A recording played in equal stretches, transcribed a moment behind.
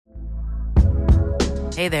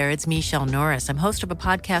Hey there, it's Michelle Norris. I'm host of a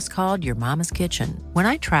podcast called Your Mama's Kitchen. When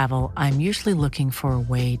I travel, I'm usually looking for a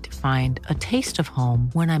way to find a taste of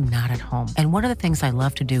home when I'm not at home. And one of the things I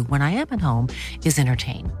love to do when I am at home is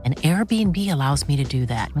entertain. And Airbnb allows me to do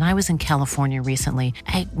that. When I was in California recently,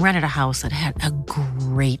 I rented a house that had a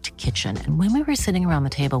great kitchen. And when we were sitting around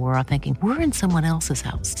the table, we were all thinking, we're in someone else's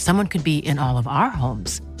house. Someone could be in all of our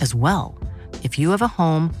homes as well. If you have a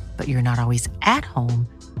home, but you're not always at home,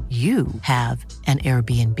 you have an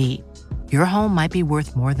Airbnb. Your home might be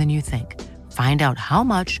worth more than you think. Find out how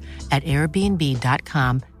much at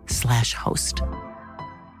airbnb.com/host.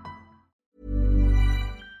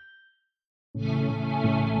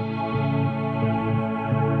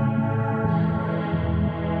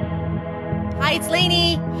 Hi, it's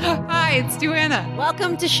Lainey. Hi, it's Joanna.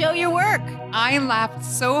 Welcome to Show Your Work. I laughed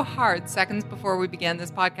so hard seconds before we began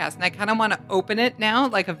this podcast, and I kind of want to open it now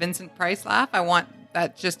like a Vincent Price laugh. I want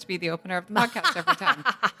that just to be the opener of the podcast every time.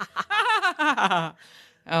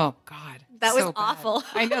 Oh, God. That so was bad. awful.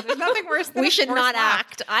 I know. There's nothing worse than We a should forced not laugh.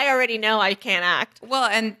 act. I already know I can't act. Well,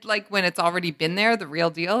 and like when it's already been there, the real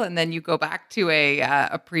deal, and then you go back to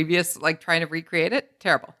a previous, like trying to recreate it,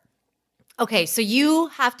 terrible. Okay, so you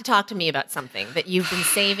have to talk to me about something that you've been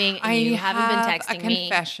saving and you haven't been texting a me.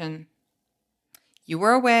 confession. You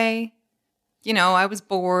were away. You know, I was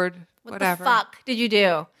bored. What whatever. the fuck did you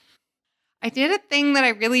do? I did a thing that I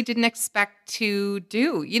really didn't expect to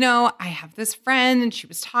do. You know, I have this friend and she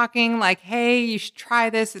was talking like, hey, you should try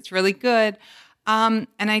this. It's really good. And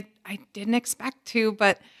I didn't expect to,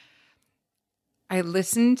 but I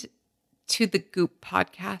listened to the Goop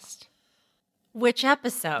podcast. Which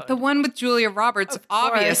episode? The one with Julia Roberts, Of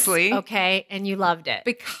course. obviously. Okay, and you loved it.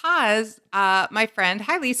 Because my friend,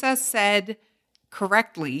 hi Lisa, said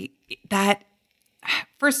correctly that,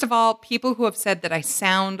 first of all, people who have said that I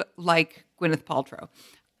sound like Gwyneth Paltrow,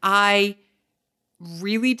 I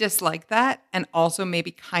really dislike that and also maybe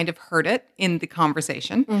kind of heard it in the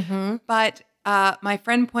conversation. Mm-hmm. But my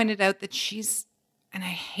friend pointed out that she's, and I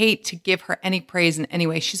hate to give her any praise in any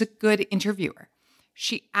way, she's a good interviewer.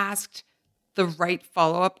 She asked the right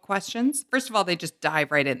follow-up questions. First of all, they just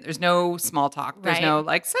dive right in. There's no small talk. There's Right. no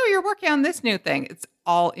like, so you're working on this new thing. It's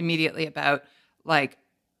all immediately about like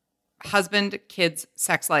husband, kids,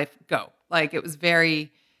 sex life, go. Like it was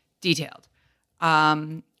very detailed.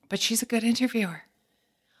 But she's a good interviewer.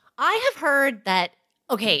 I have heard that,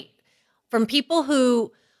 okay, from people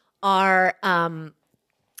who are, from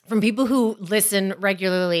people who listen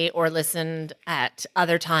regularly or listened at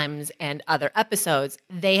other times and other episodes,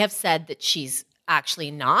 they have said that she's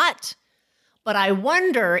actually not. But I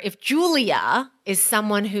wonder if Julia is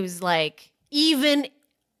someone who's like, even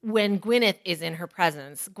when Gwyneth is in her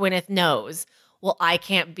presence, Gwyneth knows, well, I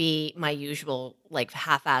can't be my usual like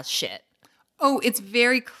half-ass shit. Oh, it's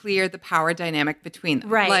very clear the power dynamic between them.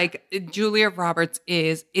 Right. Like Julia Roberts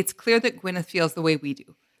it's clear that Gwyneth feels the way we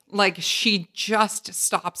do. Like she just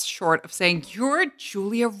stops short of saying, you're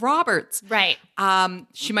Julia Roberts. Right.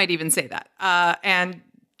 She might even say that. And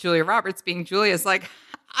Julia Roberts being Julia is like,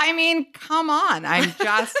 I mean, come on. I'm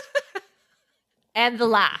just. And the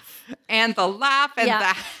laugh. And the laugh and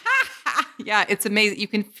Yeah. the yeah, it's amazing. You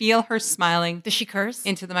can feel her smiling Does she curse?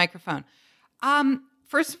 into the microphone.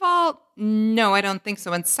 First of all, no, I don't think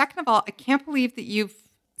so. And second of all, I can't believe that you've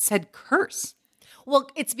said curse. Well,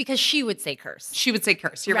 it's because she would say curse. She would say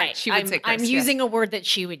curse. You're right. She would say curse. I'm using a word that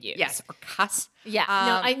she would use. yes, or cuss. Yeah.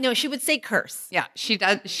 I know she would say curse. Yeah, she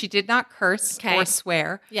does. She did not curse Okay. or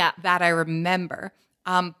swear. Yeah. That I remember.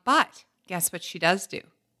 But guess what she does do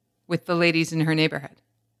with the ladies in her neighborhood?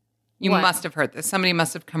 You What? must have heard this. Somebody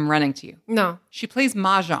must have come running to you. No. She plays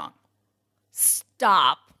mahjong.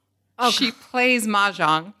 Stop. Oh, She plays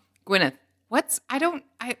mahjong. Gwyneth, what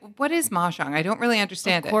is mahjong? I don't really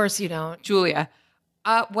understand of it. course you don't. Julia,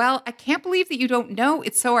 well, I can't believe that you don't know.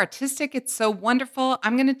 It's so artistic. It's so wonderful.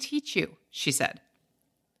 I'm going to teach you, she said.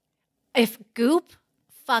 If Goop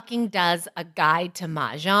fucking does a guide to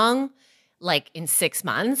mahjong like in 6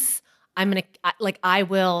 months, I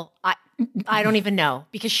don't even know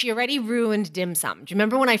because she already ruined dim sum. Do you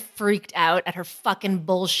remember when I freaked out at her fucking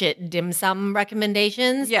bullshit dim sum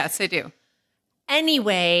recommendations? Yes, I do.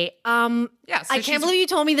 Anyway, Yeah, so I can't believe you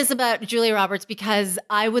told me this about Julia Roberts because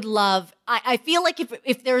I would love, I feel like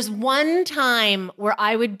if there's one time where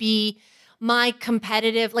I would be my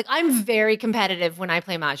competitive, like I'm very competitive when I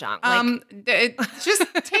play Mahjong. Just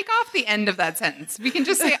take off the end of that sentence. We can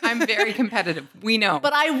just say I'm very competitive. We know.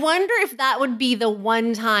 But I wonder if that would be the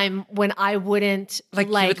one time when I wouldn't like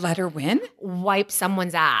you would let her win? wipe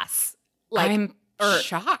someone's ass. I'm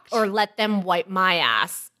shocked. Or let them wipe my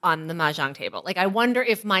ass on the Mahjong table. Like I wonder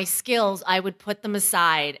if my skills, I would put them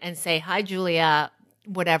aside and say, hi, Julia,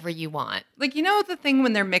 whatever you want. Like, you know the thing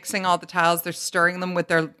when they're mixing all the tiles, they're stirring them with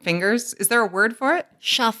their fingers? Is there a word for it?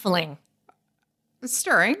 Shuffling.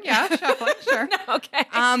 Stirring, yeah, shuffling, sure. Okay.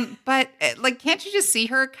 But like, can't you just see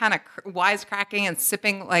her kind of wisecracking and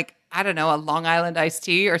sipping, like, I don't know, a Long Island iced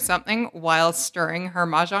tea or something while stirring her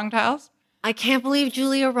mahjong tiles? I can't believe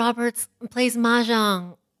Julia Roberts plays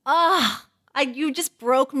mahjong. Oh, you just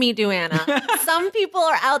broke me, Duana. Some people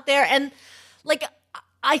are out there, and like,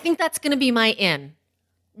 I think that's going to be my in.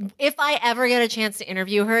 If I ever get a chance to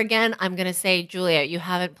interview her again, I'm going to say, Julia, you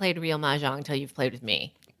haven't played real mahjong until you've played with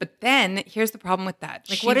me. But then here's the problem with that.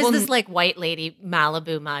 Like, what is this like white lady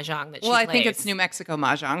Malibu mahjong that she plays? Well, I think it's New Mexico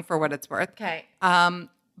mahjong for what it's worth. Okay.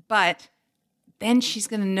 But then she's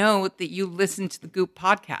going to know that you listen to the Goop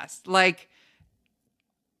podcast. Like,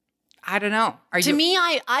 I don't know. To me,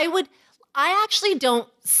 I actually don't.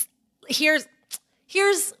 Here's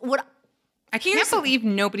what. I can't believe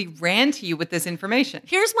nobody ran to you with this information.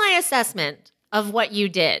 Here's my assessment of what you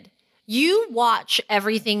did. You watch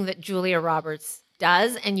everything that Julia Roberts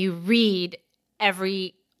does, and you read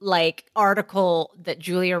every article that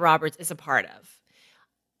Julia Roberts is a part of.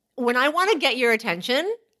 When I want to get your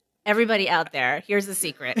attention, everybody out there, here's the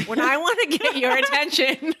secret. When I want to get your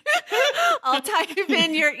attention, I'll type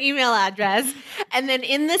in your email address, and then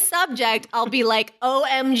in the subject, I'll be like,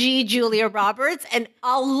 OMG Julia Roberts, and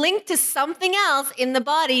I'll link to something else in the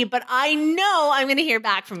body, but I know I'm going to hear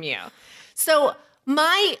back from you. So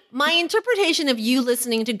my interpretation of you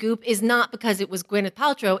listening to Goop is not because it was Gwyneth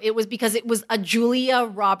Paltrow. It was because it was a Julia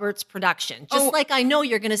Roberts production. Just like I know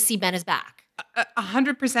you're going to see Ben is Back.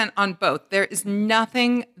 100% on both. There is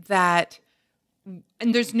nothing that,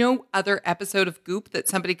 and there's no other episode of Goop that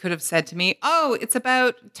somebody could have said to me, oh, it's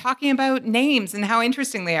about talking about names and how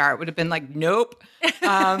interesting they are. It would have been like, nope.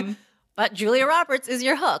 But Julia Roberts is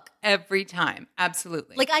your hook. Every time.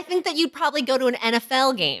 Absolutely. Like, I think that you'd probably go to an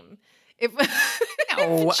NFL game. If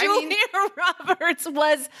Julia Roberts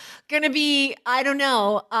was going to be, I don't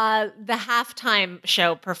know, the halftime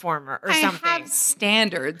show performer or something. I have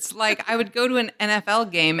standards. Like, I would go to an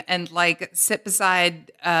NFL game and sit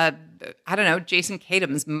beside, I don't know, Jason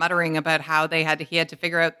Katims muttering about how he had to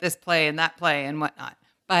figure out this play and that play and whatnot.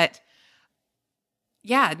 But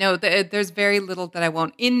yeah, no, there's very little that I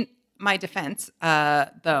won't. In my defense,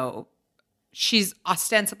 though, she's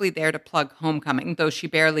ostensibly there to plug Homecoming, though she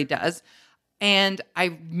barely does. And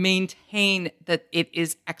I maintain that it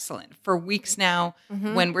is excellent. For weeks now,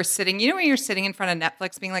 when we're sitting, when you're sitting in front of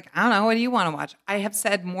Netflix being like, I don't know, what do you want to watch? I have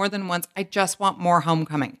said more than once, I just want more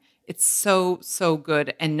Homecoming. It's so, so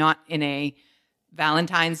good, and not in a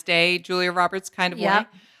Valentine's Day Julia Roberts kind of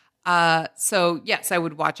way. So yes, I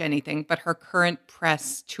would watch anything, but her current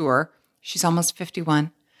press tour, she's almost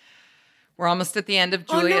 51. We're almost at the end of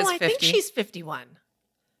Julia's 50. I think she's 51.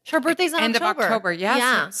 Her birthday's in end October. of October,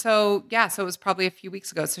 yeah. So it was probably a few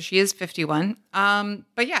weeks ago. So she is 51.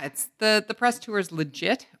 But yeah, it's the press tour is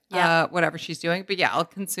legit. Whatever she's doing. But yeah, I'll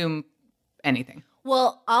consume anything.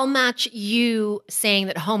 Well, I'll match you saying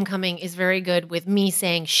that Homecoming is very good with me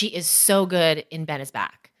saying she is so good in Ben is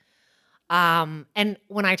Back. And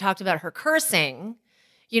when I talked about her cursing,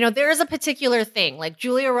 there is a particular thing. Like,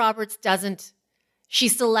 Julia Roberts she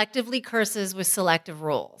selectively curses with selective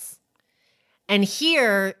rules. And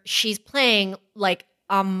here she's playing like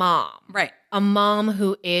a mom. Right. A mom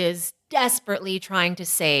who is desperately trying to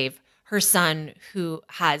save her son who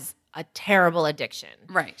has a terrible addiction.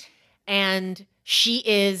 Right. And she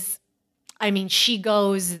is that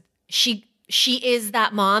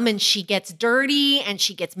mom, and she gets dirty and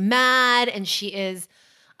she gets mad, and she is,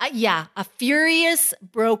 a furious,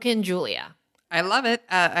 broken Julia. I love it.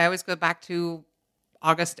 I always go back to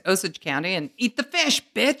August Osage County and eat the fish,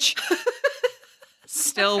 bitch.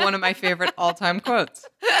 Still one of my favorite all-time quotes.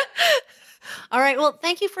 All right. Well,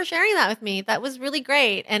 thank you for sharing that with me. That was really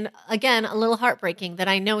great. And again, a little heartbreaking that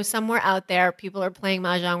I know somewhere out there people are playing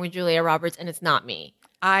mahjong with Julia Roberts and it's not me.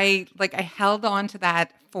 I held on to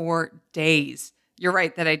that for days. You're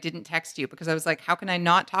right that I didn't text you because I was like, how can I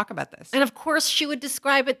not talk about this? And of course, she would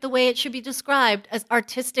describe it the way it should be described, as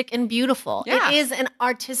artistic and beautiful. Yeah. It is an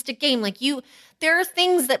artistic game. There are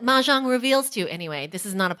things that mahjong reveals to you. Anyway, this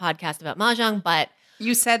is not a podcast about mahjong, but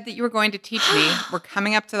you said that you were going to teach me. We're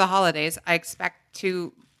coming up to the holidays. I expect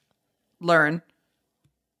to learn.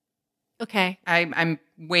 Okay. I'm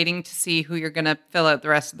waiting to see who you're going to fill out the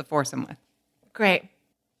rest of the foursome with. Great.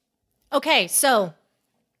 Okay, so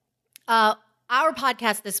our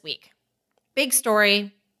podcast this week. Big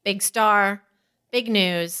story, big star, big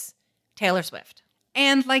news, Taylor Swift.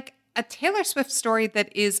 And a Taylor Swift story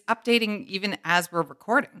that is updating even as we're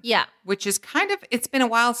recording. Yeah. Which is it's been a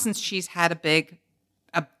while since she's had a big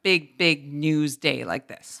a big, big news day like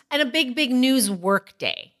this. And a big, big news work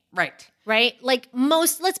day. Right. Right? Like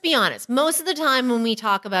let's be honest, most of the time when we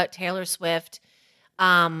talk about Taylor Swift,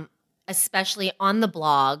 especially on the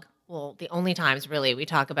blog, well, the only times really we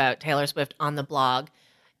talk about Taylor Swift on the blog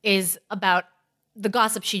is about the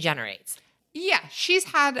gossip she generates. Yeah, she's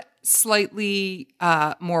had slightly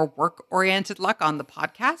more work-oriented luck on the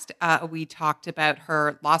podcast. We talked about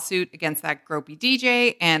her lawsuit against that gropey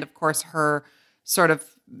DJ and, of course, her sort of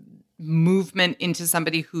movement into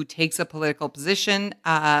somebody who takes a political position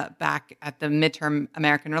back at the midterm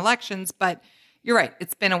American elections. But you're right,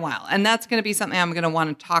 it's been a while. And that's going to be something I'm going to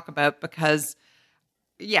want to talk about because,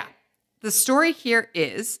 yeah, the story here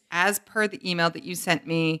is, as per the email that you sent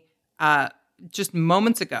me just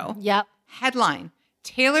moments ago. Yep. Headline,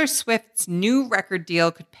 Taylor Swift's new record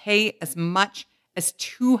deal could pay as much as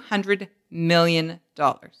 $200 million.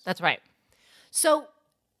 That's right. So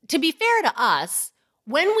to be fair to us,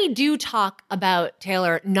 when we do talk about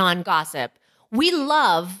Taylor non-gossip, we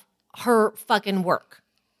love her fucking work.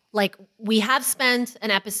 Like, we have spent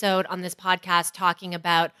an episode on this podcast talking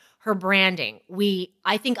about her branding.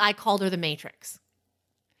 I think I called her the Matrix.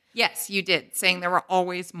 Yes, you did, saying there were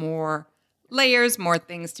always more layers, more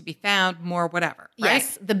things to be found, more whatever, right?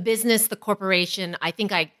 Yes, the business, the corporation. I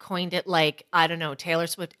think I coined it like, I don't know, Taylor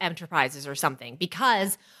Swift Enterprises or something,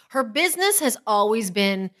 because her business has always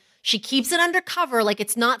been, she keeps it undercover, like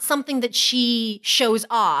it's not something that she shows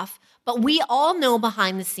off, but we all know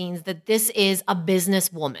behind the scenes that this is a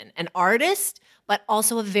businesswoman, an artist, but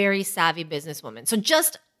also a very savvy businesswoman. So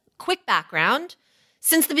just quick background.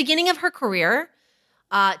 Since the beginning of her career,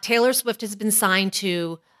 Taylor Swift has been signed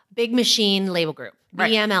to Big Machine label group,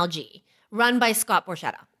 Right. BMLG, run by Scott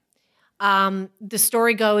Borchetta. The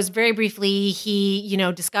story goes very briefly, he,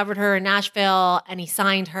 discovered her in Nashville and he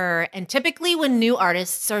signed her. And typically when new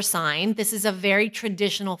artists are signed, this is a very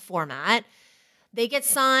traditional format. They get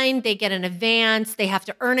signed, they get an advance, they have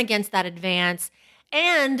to earn against that advance.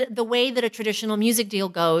 And the way that a traditional music deal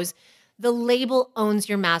goes, the label owns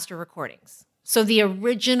your master recordings. So the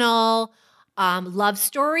original love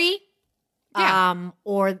story,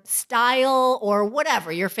 or style or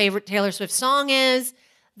whatever your favorite Taylor Swift song is,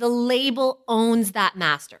 the label owns that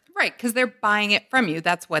master. Right, because they're buying it from you.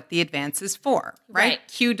 That's what the advance is for, right? Right.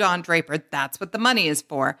 Cue Don Draper. That's what the money is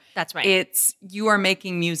for. That's right. It's, you are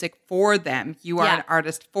making music for them. You are an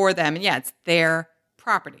artist for them. And yeah, it's their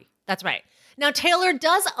property. That's right. Now, Taylor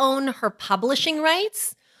does own her publishing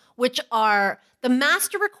rights, which are the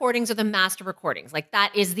master recordings are the master recordings. Like,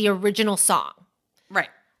 that is the original song. Right.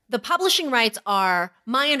 The publishing rights are,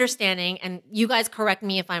 my understanding, and you guys correct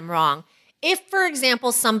me if I'm wrong, if, for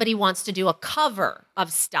example, somebody wants to do a cover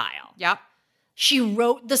of Style, Yep. she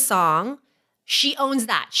wrote the song, she owns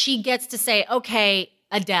that. She gets to say, okay,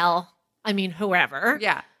 Adele, whoever,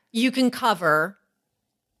 Yeah. you can cover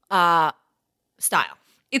Style.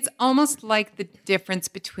 It's almost like the difference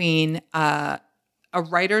between a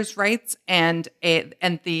writer's rights and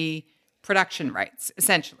the production rights,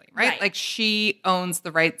 essentially, right? Like, she owns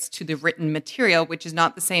the rights to the written material, which is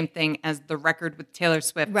not the same thing as the record with Taylor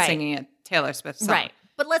Swift singing a Taylor Swift song. Right.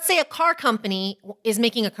 But let's say a car company is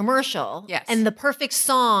making a commercial. Yes. And the perfect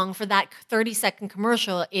song for that 30-second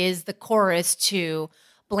commercial is the chorus to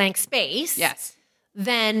Blank Space. Yes.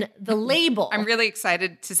 Then the label. I'm really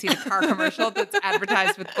excited to see the car commercial that's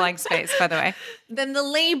advertised with Blank Space, by the way. Then the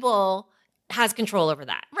label has control over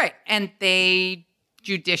that. Right. And they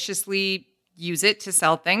judiciously use it to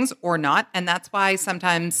sell things or not. And that's why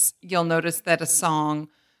sometimes you'll notice that a song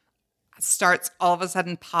starts all of a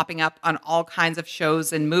sudden popping up on all kinds of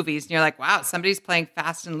shows and movies. And you're like, wow, somebody's playing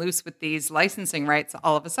fast and loose with these licensing rights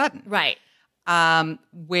all of a sudden. Right.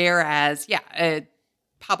 Whereas,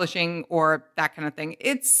 publishing or that kind of thing,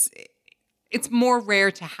 it's more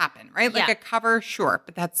rare to happen, right? Like a cover, sure,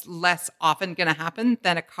 but that's less often going to happen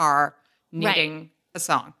than a car needing a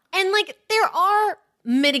song. And like, there are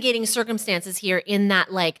mitigating circumstances here in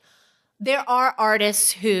that, like, there are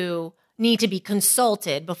artists who need to be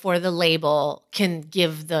consulted before the label can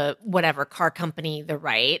give the whatever car company the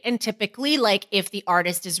right. And typically, like, if the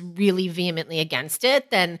artist is really vehemently against it,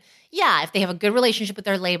 then if they have a good relationship with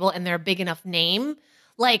their label and they're a big enough name,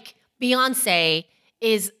 like Beyonce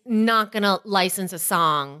is not going to license a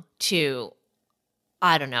song to,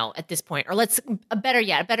 I don't know, at this point. Or a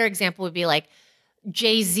better example would be like,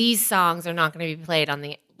 Jay-Z's songs are not going to be played on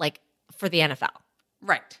for the NFL.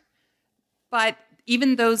 Right. But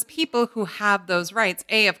even those people who have those rights,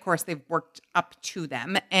 of course, they've worked up to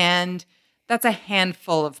them. And that's a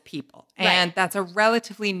handful of people. And that's a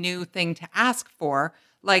relatively new thing to ask for.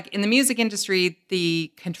 Like, in the music industry,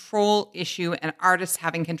 the control issue and artists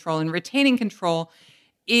having control and retaining control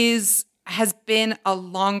has been a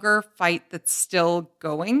longer fight that's still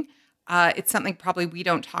going. It's something probably we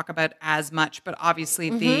don't talk about as much, but obviously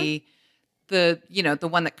the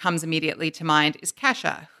one that comes immediately to mind is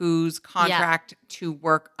Kesha, whose contract to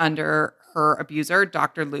work under her abuser,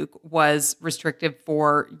 Dr. Luke, was restricted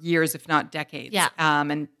for years, if not decades. Yeah.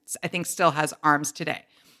 And I think still has arms today.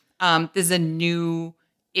 This is a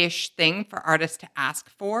new-ish thing for artists to ask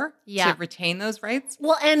for to retain those rights.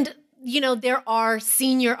 Well, and there are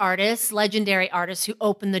senior artists, legendary artists who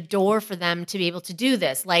open the door for them to be able to do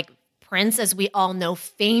this. Like Prince, as we all know,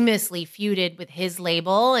 famously feuded with his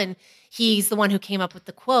label, and he's the one who came up with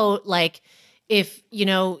the quote, like, if,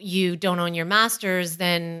 you don't own your masters,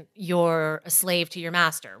 then you're a slave to your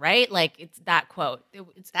master, right? Like, it's that quote.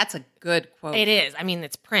 That's a good quote. It is. I mean,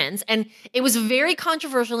 it's Prince. And it was very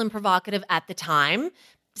controversial and provocative at the time.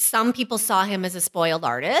 Some people saw him as a spoiled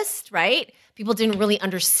artist, right? People didn't really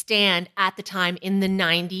understand at the time in the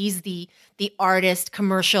 90s the artist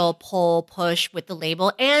commercial push with the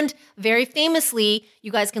label. And very famously,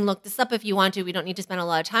 you guys can look this up if you want to. We don't need to spend a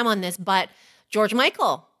lot of time on this, but George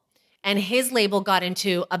Michael and his label got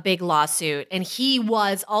into a big lawsuit, and he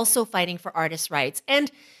was also fighting for artists' rights. And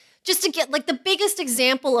just to get like the biggest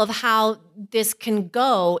example of how this can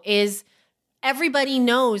go is everybody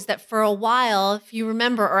knows that for a while, if you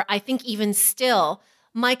remember, or I think even still,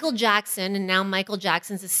 Michael Jackson and now Michael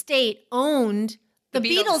Jackson's estate owned the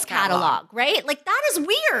Beatles catalog, right? Like that is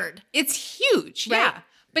weird. It's huge, right? Yeah.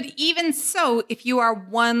 But even so, if you are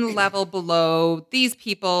one level below these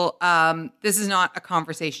people, this is not a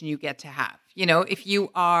conversation you get to have. If you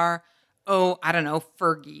are, I don't know,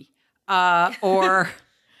 Fergie, or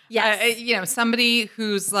yes. Somebody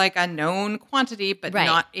who's like a known quantity, but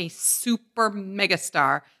not a super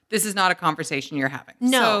megastar, this is not a conversation you're having.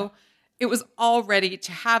 No. So it was already,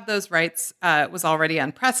 to have those rights, it was already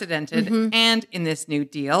unprecedented. Mm-hmm. And in this new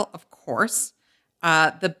deal, of course,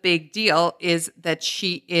 the big deal is that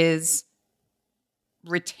she is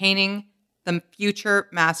retaining the future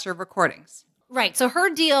master recordings. Right. So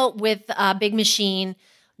her deal with Big Machine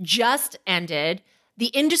just ended. The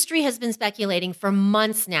industry has been speculating for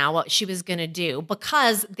months now what she was going to do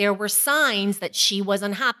because there were signs that she was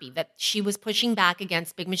unhappy, that she was pushing back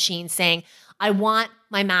against Big Machine, saying, I want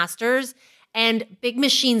my masters. And Big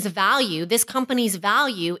Machine's value, this company's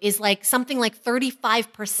value, is like something like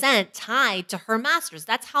 35% tied to her masters.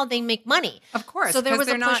 That's how they make money. Of course. So there was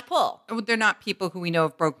a push-pull. They're not people who we know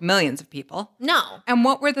have broke millions of people. No. And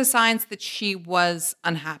what were the signs that she was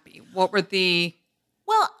unhappy? What were the...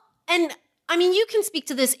 Well, and I mean, you can speak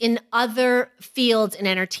to this in other fields in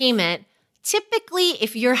entertainment. Typically,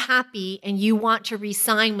 if you're happy and you want to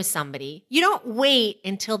re-sign with somebody, you don't wait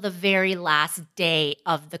until the very last day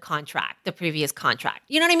of the contract, the previous contract.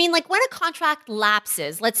 You know what I mean? Like when a contract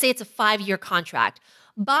lapses, let's say it's a 5-year contract,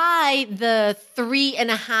 by the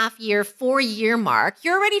 3.5-year, 4-year mark,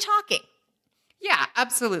 you're already talking. Yeah,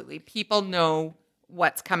 absolutely. People know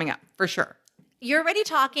what's coming up, for sure. You're already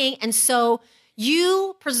talking, and so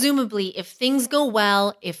you presumably, if things go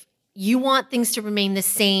well, if you want things to remain the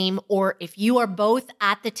same, or if you are both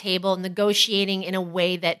at the table negotiating in a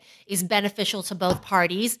way that is beneficial to both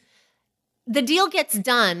parties, the deal gets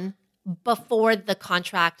done before the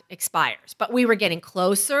contract expires. But we were getting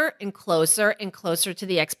closer and closer and closer to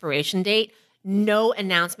the expiration date. No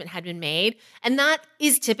announcement had been made. And that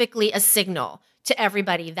is typically a signal to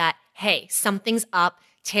everybody that, hey, something's up.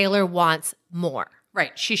 Taylor wants more.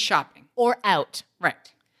 Right. She's shopping. Or out.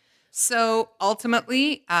 Right. So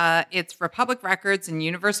ultimately, it's Republic Records and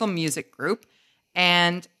Universal Music Group.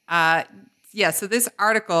 And so this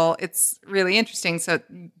article, it's really interesting. So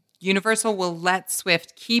Universal will let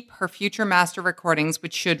Swift keep her future master recordings,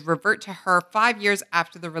 which should revert to her 5 years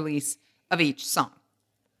after the release of each song.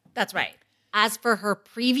 That's right. As for her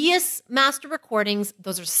previous master recordings,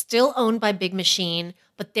 those are still owned by Big Machine,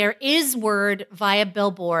 but there is word via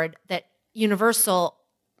Billboard that Universal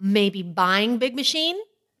may be buying Big Machine.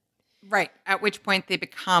 Right. At which point they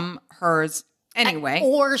become hers anyway.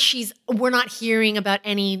 Or we're not hearing about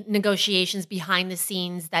any negotiations behind the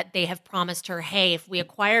scenes that they have promised her, hey, if we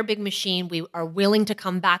acquire Big Machine, we are willing to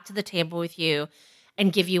come back to the table with you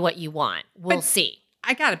and give you what you want. We'll see.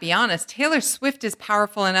 I got to be honest, Taylor Swift is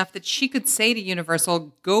powerful enough that she could say to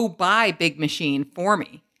Universal, go buy Big Machine for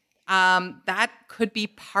me. That could be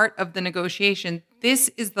part of the negotiation. This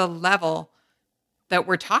is the level that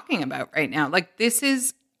we're talking about right now. Like this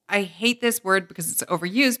is... I hate this word because it's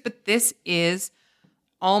overused, but this is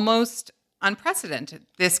almost unprecedented,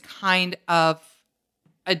 this kind of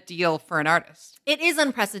a deal for an artist. It is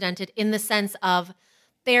unprecedented in the sense of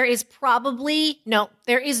there is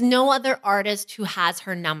no other artist who has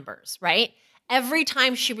her numbers, right? every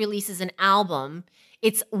time she releases an album,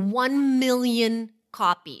 it's 1 million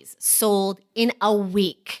copies sold in a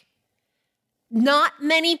week. Not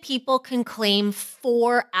many people can claim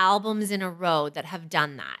 4 albums in a row that have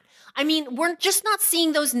done that. I mean, we're just not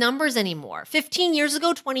seeing those numbers anymore. 15 years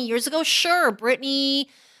ago, 20 years ago, sure, Britney,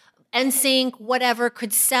 NSYNC, whatever,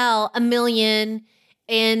 could sell 1 million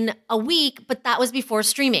in a week, but that was before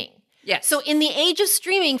streaming. Yes. So in the age of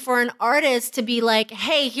streaming, for an artist to be like,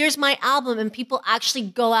 hey, here's my album, and people actually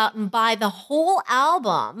go out and buy the whole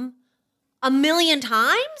album 1 million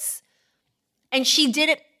times, and she did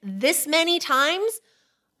it this many times,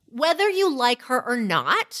 whether you like her or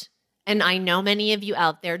not, and I know many of you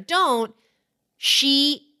out there don't,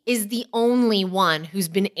 she is the only one who's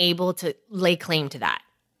been able to lay claim to that.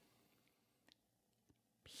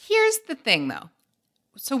 Here's the thing, though.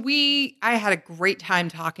 So I had a great time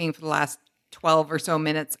talking for the last 12 or so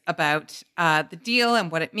minutes about the deal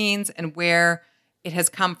and what it means and where it has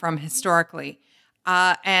come from historically.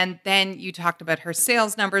 And then you talked about her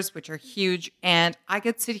sales numbers, which are huge. And I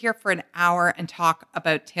could sit here for an hour and talk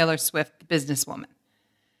about Taylor Swift, the businesswoman.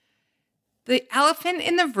 The elephant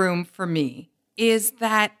in the room for me is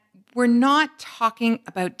that we're not talking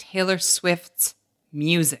about Taylor Swift's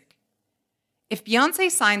music. If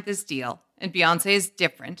Beyonce signed this deal, and Beyonce is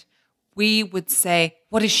different, we would say,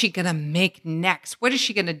 what is she going to make next? What is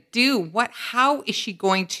she going to do? How is she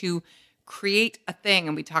going to create a thing?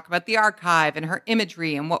 And we talk about the archive and her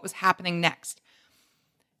imagery and what was happening next.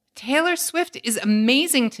 Taylor Swift is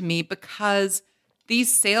amazing to me because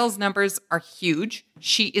these sales numbers are huge.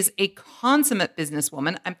 She is a consummate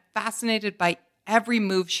businesswoman. I'm fascinated by every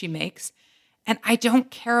move she makes. And I don't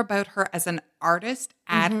care about her as an artist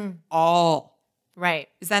at all. Right.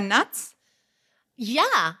 Is that nuts?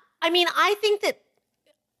 Yeah. I mean, I think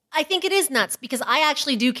it is nuts because I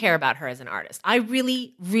actually do care about her as an artist. I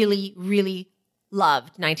really, really, really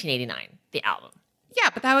loved 1989, the album.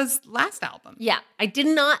 Yeah, but that was last album. Yeah. I did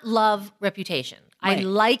not love Reputation. Right. I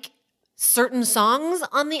like certain songs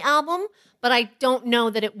on the album, but I don't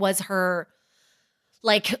know that it was her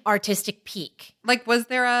like artistic peak. Like, was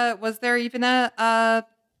there even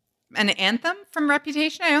an anthem from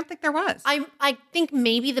Reputation? I don't think there was. I think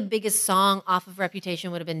maybe the biggest song off of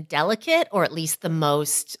Reputation would have been Delicate, or at least the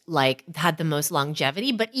most, had the most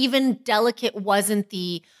longevity. But even Delicate wasn't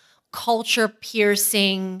the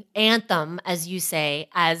culture-piercing anthem, as you say,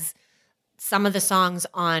 as some of the songs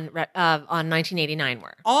on 1989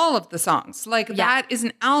 were. All of the songs. That is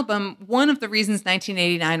an album. One of the reasons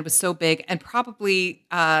 1989 was so big, and probably,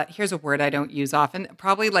 here's a word I don't use often,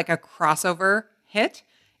 probably like a crossover hit,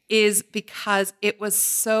 is because it was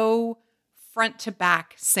so front to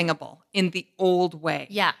back singable in the old way.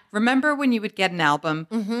 Yeah. Remember when you would get an album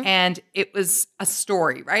and it was a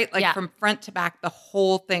story, right? From front to back, the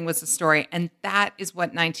whole thing was a story. And that is what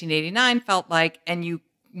 1989 felt like. And you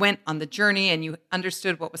went on the journey and you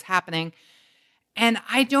understood what was happening. And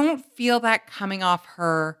I don't feel that coming off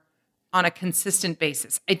her on a consistent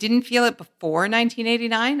basis. I didn't feel it before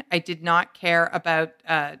 1989. I did not care about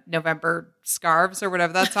November Scarves or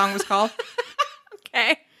whatever that song was called.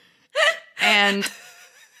 Okay. And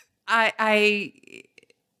I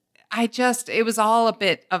just, it was all a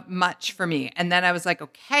bit of much for me. And then I was like,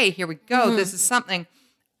 okay, here we go. This is something.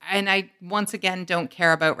 And I, once again, don't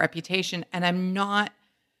care about Reputation. And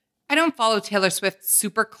I don't follow Taylor Swift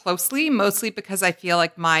super closely, mostly because I feel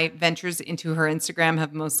like my ventures into her Instagram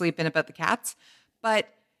have mostly been about the cats. But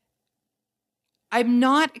I'm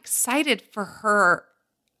not excited for her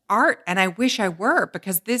art, and I wish I were,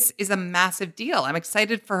 because this is a massive deal. I'm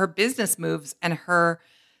excited for her business moves and her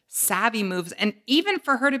savvy moves, and even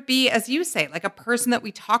for her to be, as you say, like a person that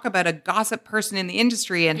we talk about, a gossip person in the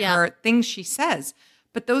industry, and her things she says.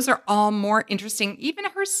 But those are all more interesting. Even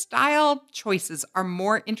her style choices are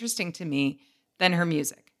more interesting to me than her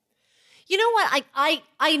music. You know what?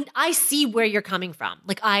 I see where you're coming from.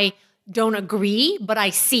 I don't agree, but I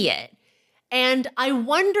see it. And I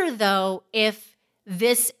wonder, though, if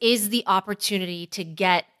this is the opportunity to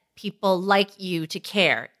get people like you to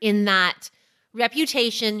care, in that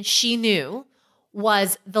Reputation, she knew,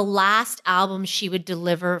 was the last album she would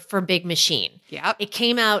deliver for Big Machine. Yep. It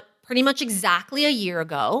came out pretty much exactly a year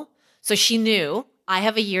ago. So she knew, I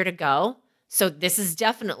have a year to go. So this is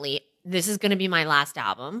going to be my last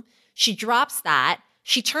album. She drops that.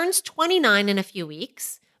 She turns 29 in a few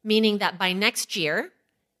weeks, meaning that by next year,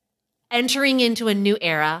 entering into a new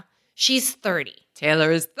era, she's 30.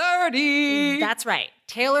 Taylor is 30. That's right.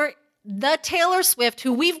 The Taylor Swift,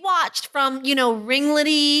 who we've watched from,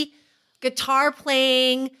 ringlety, guitar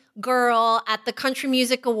playing girl at the Country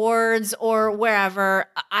Music Awards or wherever.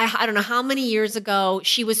 I don't know how many years ago.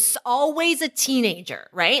 She was always a teenager,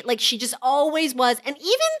 right? Like she just always was. And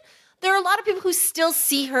even there are a lot of people who still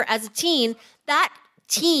see her as a teen. That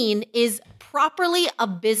teen is properly a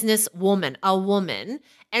businesswoman, a woman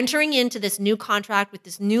entering into this new contract with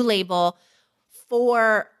this new label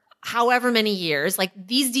for however many years. Like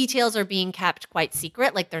these details are being kept quite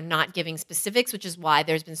secret. Like they're not giving specifics, which is why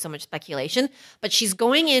there's been so much speculation. But she's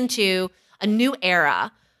going into a new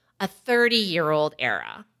era, a 30-year-old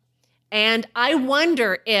era. And I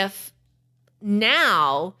wonder if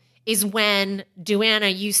now is when,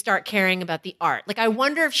 Duana, you start caring about the art. Like I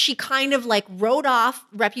wonder if she kind of like wrote off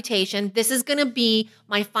Reputation. This is going to be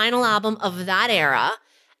my final album of that era.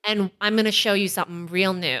 And I'm going to show you something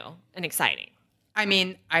real new and exciting. I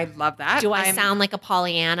mean, I love that. Do I sound like a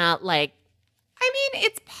Pollyanna? Like, I mean,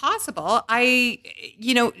 it's possible.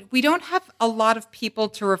 We don't have a lot of people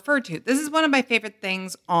to refer to. This is one of my favorite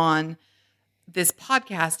things on this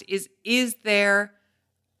podcast is there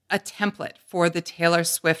a template for the Taylor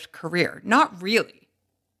Swift career? Not really,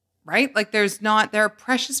 right? Like there are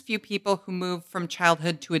precious few people who move from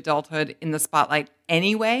childhood to adulthood in the spotlight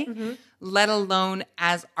anyway, let alone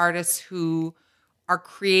as artists who are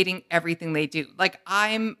creating everything they do. Like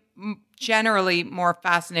I'm generally more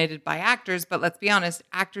fascinated by actors, but let's be honest,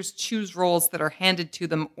 actors choose roles that are handed to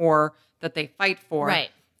them or that they fight for. Right.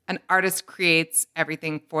 An artist creates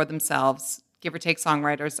everything for themselves, give or take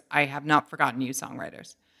songwriters. I have not forgotten you,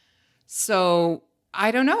 songwriters. So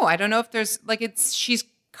I don't know. I don't know if there's she's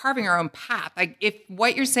carving her own path. Like if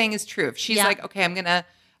what you're saying is true, if she's like, okay, I'm going to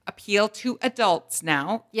appeal to adults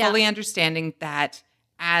now, fully understanding that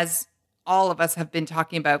as all of us have been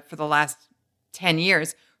talking about for the last 10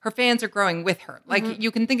 years, her fans are growing with her. Like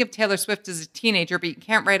you can think of Taylor Swift as a teenager, but you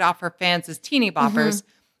can't write off her fans as teeny boppers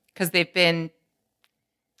because they've been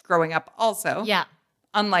growing up also. yeah.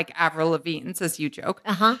 Unlike Avril Lavigne's, as you joke.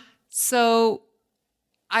 Uh-huh. So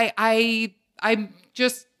I'm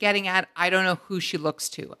just getting at, I don't know who she looks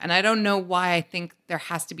to. And I don't know why I think there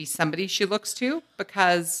has to be somebody she looks to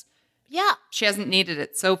because she hasn't needed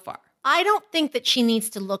it so far. I don't think that she needs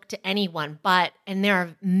to look to anyone, and there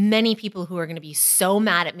are many people who are going to be so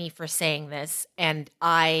mad at me for saying this, and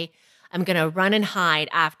I am going to run and hide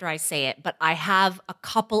after I say it, but I have a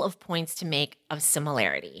couple of points to make of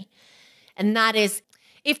similarity. And that is,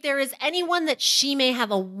 if there is anyone that she may have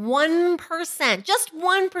a 1%, just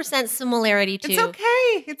 1% similarity to, It's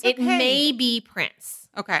okay. it may be Prince.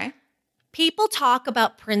 Okay. People talk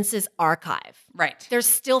about Prince's archive. Right. They're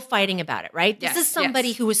still fighting about it, right? Yes, This is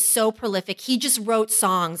somebody who was so prolific. He just wrote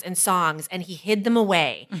songs and he hid them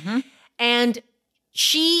away. And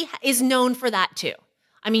she is known for that too.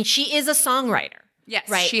 I mean, she is a songwriter. Yes.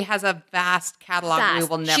 Right? She has a vast catalog we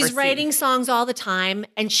will never see. She's writing songs all the time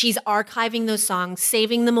and she's archiving those songs,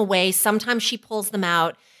 saving them away. Sometimes she pulls them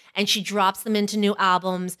out and she drops them into new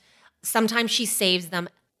albums. Sometimes she saves them.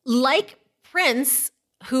 Like Prince,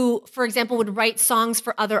 who, for example, would write songs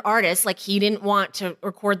for other artists. Like he didn't want to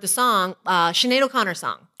record the song, Sinead O'Connor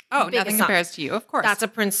song. Oh, Nothing Compares to You, of course. That's a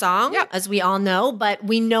Prince song, as we all know, but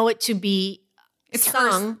we know it to be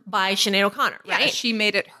sung by Sinead O'Connor, right? Yeah, she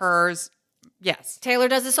made it hers. Yes. Taylor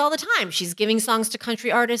does this all the time. She's giving songs to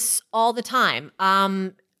country artists all the time.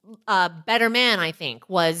 Better Man, I think,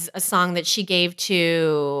 was a song that she gave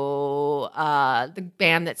to the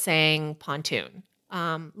band that sang Pontoon,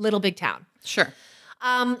 Little Big Town. Sure.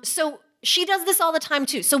 So she does this all the time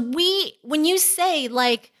too. So when you say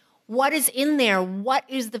like, what is in there? What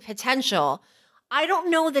is the potential? I don't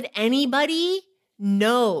know that anybody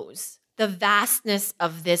knows the vastness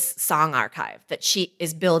of this song archive that she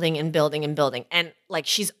is building and building and building. And like,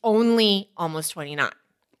 she's only almost 29.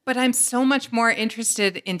 But I'm so much more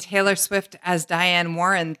interested in Taylor Swift as Diane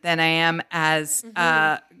Warren than I am as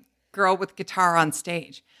a girl with guitar on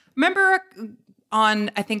stage. Remember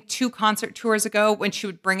on, I think, 2 concert tours ago when she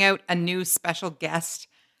would bring out a new special guest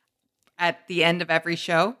at the end of every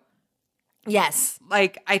show? Yes.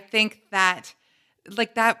 Like, I think that,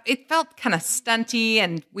 like that, it felt kind of stunty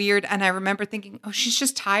and weird. And I remember thinking, oh, she's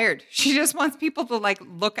just tired. She just wants people to like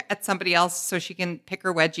look at somebody else so she can pick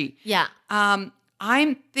her wedgie. Yeah.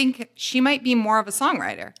 I'm thinking she might be more of a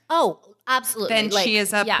songwriter. Oh, absolutely. Than she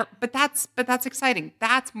is a, yeah. But that's exciting.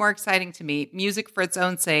 That's more exciting to me. Music for its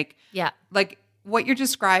own sake. Yeah. Like what you're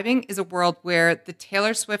describing is a world where the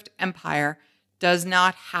Taylor Swift empire does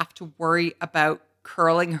not have to worry about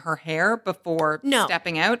curling her hair before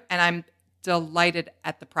stepping out. And I'm delighted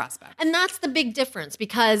at the prospect. And that's the big difference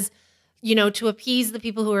because to appease the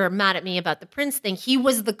people who are mad at me about the Prince thing, he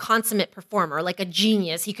was the consummate performer, like a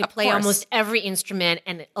genius. He could play almost every instrument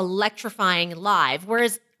and electrifying live.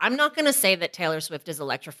 Whereas I'm not going to say that Taylor Swift is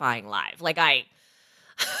electrifying live. Like and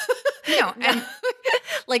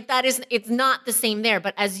like it's not the same there.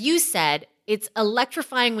 But as you said, it's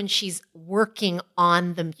electrifying when she's working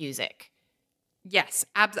on the music. yes,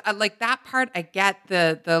 like that part, I get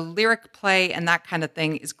the lyric play and that kind of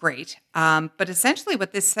thing is great. But essentially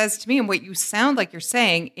what this says to me and what you sound like you're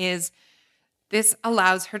saying is this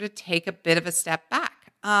allows her to take a bit of a step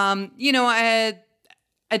back.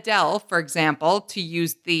 Adele, for example, to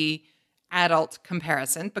use the adult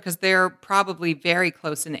comparison, because they're probably very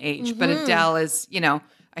close in age, but Adele is,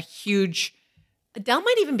 a huge... Adele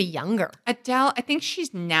might even be younger. Adele, I think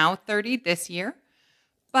she's now 30 this year.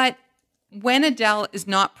 But when Adele is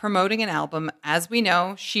not promoting an album, as we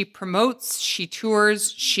know, she promotes, she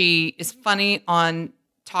tours, she is funny on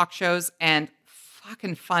talk shows and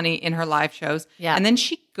fucking funny in her live shows. Yeah. And then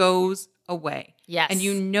she goes away. Yes. And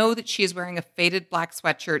you know that she is wearing a faded black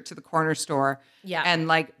sweatshirt to the corner store. Yeah. And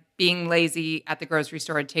like being lazy at the grocery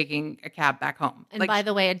store and taking a cab back home. And by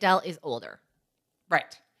the way, Adele is older.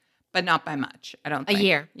 Right. But not by much, I don't think. A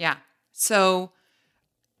year. Yeah. So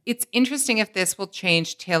it's interesting if this will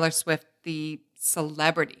change Taylor Swift, the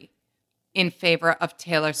celebrity, in favor of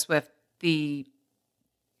Taylor Swift, the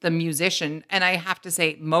musician. And I have to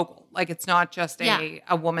say mogul. Like it's not just a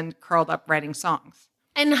woman curled up writing songs.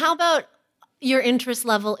 And how about your interest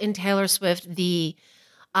level in Taylor Swift, the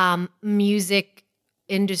music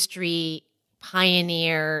industry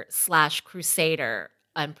pioneer / crusader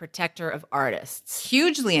and protector of artists?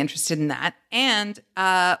 Hugely interested in that. And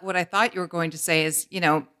what I thought you were going to say is,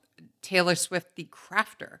 Taylor Swift, the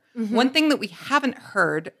crafter. Mm-hmm. One thing that we haven't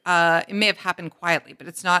heard, it may have happened quietly, but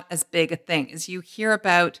it's not as big a thing, is you hear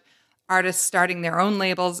about artists starting their own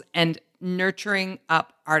labels and nurturing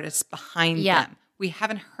up artists behind them. We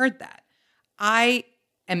haven't heard that. I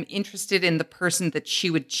am interested in the person that she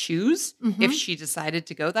would choose if she decided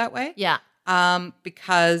to go that way. Yeah.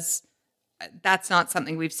 Because that's not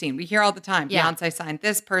something we've seen. We hear all the time, Yeah. Beyonce signed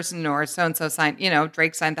this person or so-and-so signed,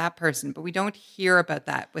 Drake signed that person, but we don't hear about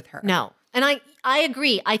that with her. No. And I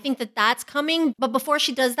agree. I think that that's coming. But before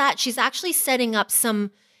she does that, she's actually setting up some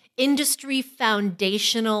industry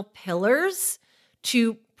foundational pillars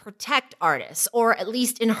to protect artists, or at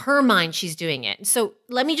least in her mind, she's doing it. So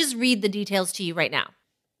let me just read the details to you right now.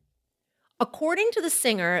 According to the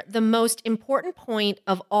singer, the most important point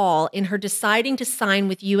of all in her deciding to sign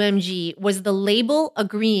with UMG was the label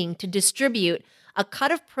agreeing to distribute a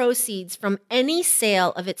cut of proceeds from any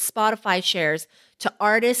sale of its Spotify shares to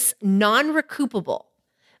artists non-recoupable,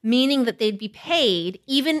 meaning that they'd be paid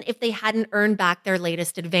even if they hadn't earned back their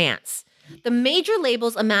latest advance. The major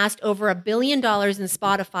labels amassed over $1 billion in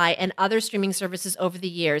Spotify and other streaming services over the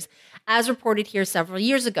years, as reported here several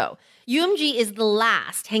years ago. UMG is the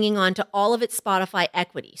last hanging on to all of its Spotify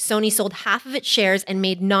equity. Sony sold half of its shares and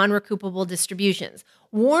made non-recoupable distributions.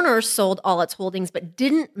 Warner sold all its holdings but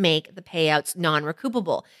didn't make the payouts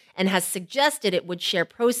non-recoupable and has suggested it would share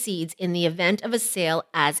proceeds in the event of a sale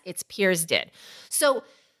as its peers did. So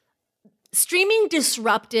streaming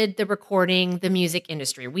disrupted the music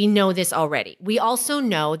industry. We know this already. We also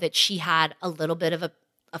know that she had a little bit of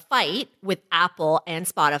a fight with Apple and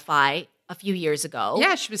Spotify a few years ago.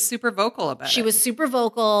 Yeah, she was super vocal about it. She was super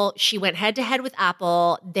vocal. She went head to head with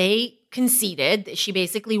Apple. They conceded. She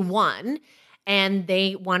basically won, and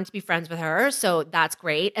they wanted to be friends with her. So that's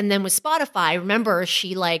great. And then with Spotify, remember,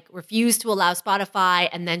 she refused to allow Spotify,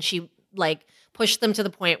 and then she pushed them to the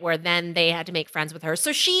point where then they had to make friends with her.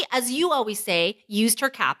 So she, as you always say, used her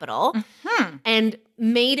capital and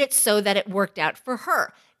made it so that it worked out for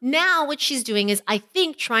her. Now what she's doing is, I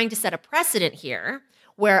think, trying to set a precedent here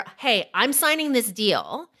where, hey, I'm signing this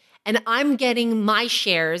deal and I'm getting my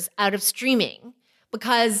shares out of streaming,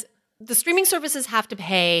 because the streaming services have to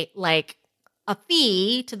pay a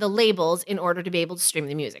fee to the labels in order to be able to stream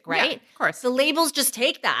the music, right? Yeah, of course. The labels just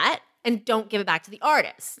take that and don't give it back to the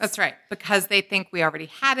artists. That's right. Because they think we already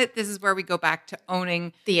had it. This is where we go back to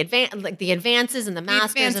owning the advances and the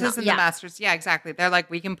masters. The advances and the masters. Yeah, exactly. They're like,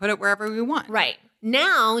 we can put it wherever we want. Right.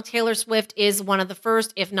 Now, Taylor Swift is one of the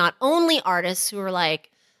first, if not only, artists who are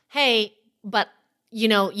like, hey, but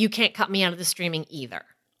you can't cut me out of the streaming either.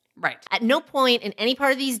 Right. At no point in any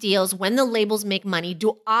part of these deals, when the labels make money,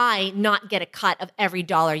 do I not get a cut of every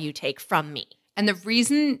dollar you take from me. And the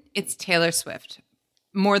reason it's Taylor Swift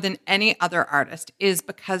more than any other artist is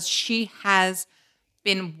because she has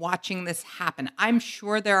been watching this happen. I'm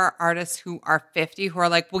sure there are artists who are 50 who are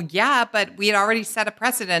like, well, yeah, but we had already set a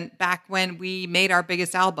precedent back when we made our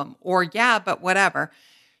biggest album, or yeah, but whatever.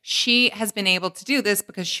 She has been able to do this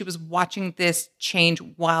because she was watching this change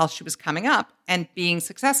while she was coming up and being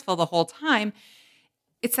successful the whole time.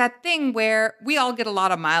 It's that thing where we all get a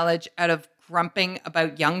lot of mileage out of grumping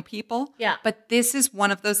about young people. Yeah. But this is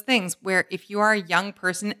one of those things where if you are a young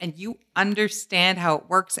person and you understand how it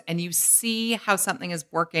works and you see how something is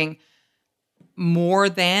working more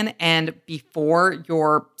than and before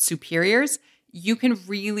your superiors, you can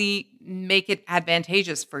really make it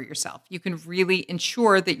advantageous for yourself. You can really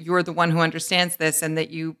ensure that you're the one who understands this and that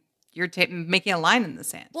you're making a line in the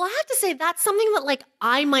sand. Well, I have to say that's something that like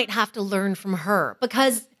I might have to learn from her,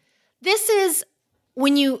 because this is,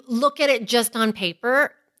 when you look at it just on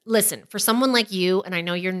paper, listen, for someone like you, and I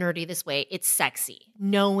know you're nerdy this way, it's sexy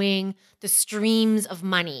knowing the streams of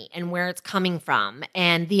money and where it's coming from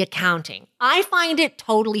and the accounting. I find it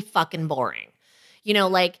totally fucking boring. You know,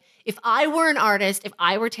 like if I were an artist, if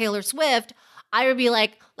I were Taylor Swift, I would be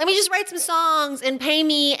like, let me just write some songs and pay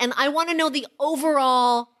me. And I want to know the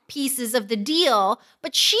overall pieces of the deal.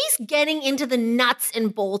 But she's getting into the nuts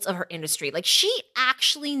and bolts of her industry. Like she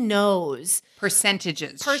actually knows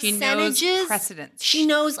Percentages. She knows precedents. She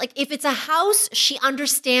knows, like, if it's a house, she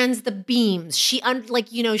understands the beams. She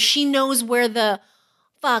knows where the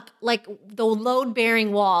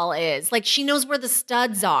load-bearing wall is. Like, she knows where the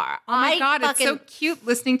studs are. Oh my God, it's so cute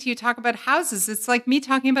listening to you talk about houses. It's like me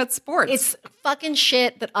talking about sports. It's fucking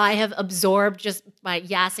shit that I have absorbed just by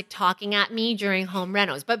Jacek talking at me during home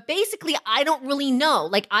renos. But basically, I don't really know.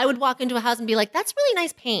 Like, I would walk into a house and be like, that's really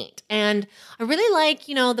nice paint. And I really like,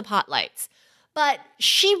 the pot lights. But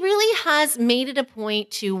she really has made it a point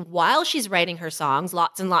to, while she's writing her songs,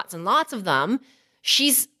 lots and lots and lots of them,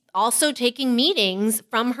 she's also taking meetings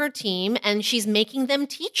from her team and she's making them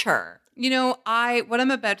teach her. What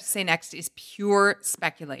I'm about to say next is pure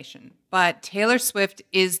speculation, but Taylor Swift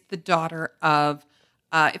is the daughter of,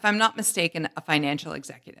 if I'm not mistaken, a financial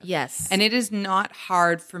executive. Yes. And it is not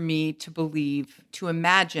hard for me to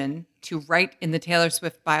imagine, to write in the Taylor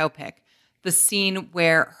Swift biopic, the scene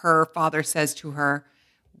where her father says to her,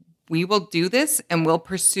 we will do this and we'll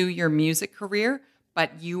pursue your music career,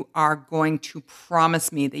 but you are going to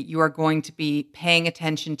promise me that you are going to be paying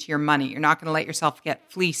attention to your money. You're not going to let yourself get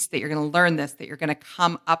fleeced, that you're going to learn this, that you're going to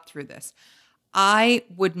come up through this. I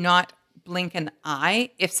would not blink an eye.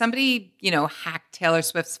 If somebody, hacked Taylor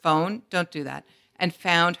Swift's phone, don't do that, and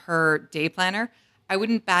found her day planner, I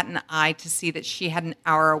wouldn't bat an eye to see that she had an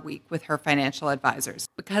hour a week with her financial advisors,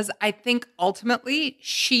 because I think ultimately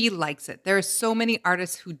she likes it. There are so many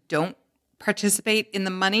artists who don't participate in the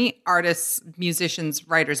money, artists, musicians,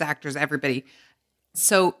 writers, actors, everybody.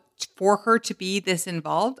 So for her to be this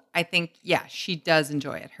involved, I think, yeah, she does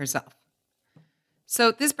enjoy it herself.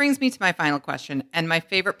 So this brings me to my final question and my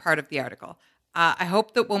favorite part of the article. I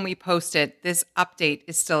hope that when we post it, this update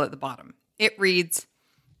is still at the bottom. It reads,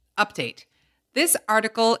 update. This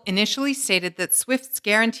article initially stated that Swift's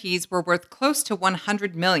guarantees were worth close to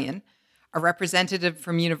 $100 million. A representative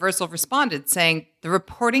from Universal responded saying, the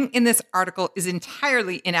reporting in this article is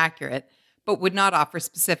entirely inaccurate, but would not offer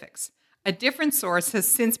specifics. A different source has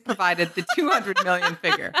since provided the $200 million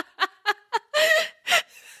figure.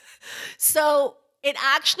 So it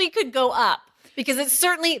actually could go up, because it's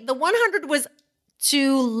certainly, the 100 was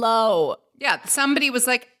too low. Yeah, somebody was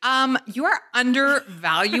like, you are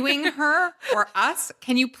undervaluing her or us.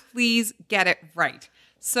 Can you please get it right?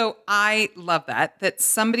 So I love that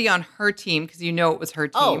somebody on her team, because it was her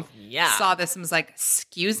team, saw this and was like,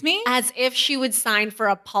 excuse me? As if she would sign for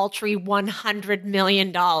a paltry $100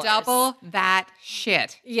 million. Double that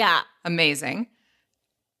shit. Yeah. Amazing.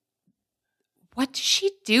 What does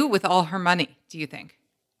she do with all her money, do you think?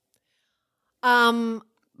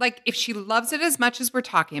 Like, if she loves it as much as we're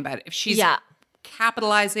talking about it, if she's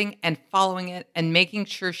capitalizing and following it and making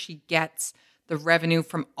sure she gets the revenue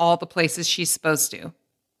from all the places she's supposed to,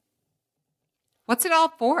 what's it all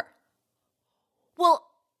for? Well,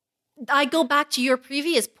 I go back to your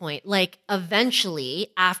previous point. Like, eventually,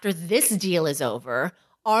 after this deal is over,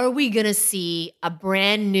 are we going to see a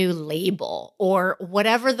brand new label or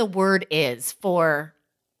whatever the word is for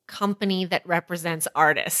company that represents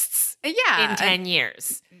artists in 10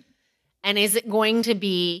 years? And is it going to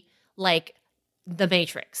be like The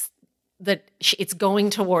Matrix? That it's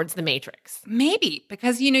going towards The Matrix? Maybe,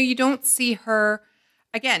 because, you don't see her.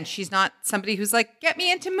 Again, she's not somebody who's like, get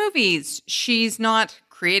me into movies. She's not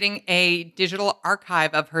creating a digital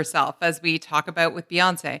archive of herself, as we talk about with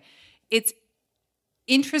Beyonce. It's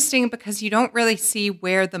interesting because you don't really see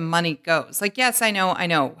where the money goes. Like, yes, I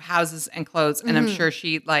know houses and clothes, and I'm sure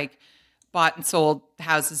she bought and sold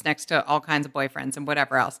houses next to all kinds of boyfriends and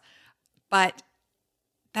whatever else. But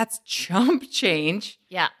that's chump change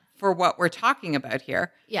for what we're talking about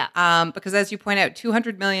here. Yeah. Because as you point out,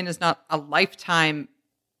 200 million is not a lifetime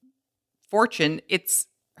fortune. It's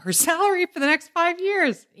her salary for the next 5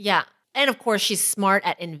 years. Yeah. And of course, she's smart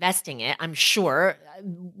at investing it, I'm sure,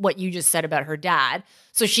 what you just said about her dad.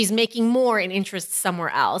 So she's making more in interest somewhere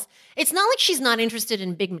else. It's not like she's not interested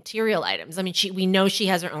in big material items. I mean, we know she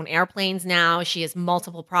has her own airplanes now. She has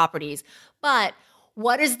multiple properties. But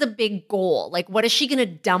what is the big goal? Like, what is she going to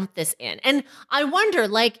dump this in? And I wonder,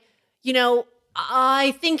 like, you know,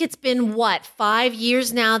 I think it's been, 5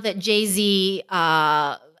 years now that Jay-Z,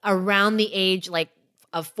 around the age, like,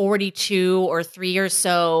 of 42 or 3 or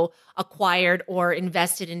so, acquired or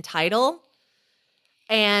invested in Tidal.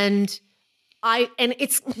 And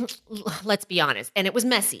it's, let's be honest, and it was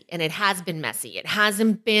messy, and it has been messy. It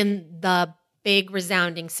hasn't been the big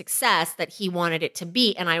resounding success that he wanted it to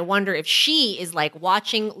be. And I wonder if she is like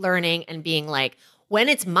watching, learning, and being like, when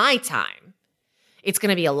it's my time, it's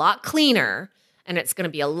going to be a lot cleaner and it's going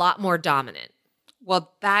to be a lot more dominant.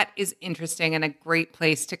 Well, that is interesting and a great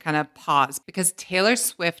place to kind of pause because Taylor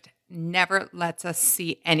Swift never lets us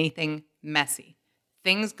see anything messy.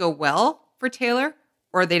 Things go well for Taylor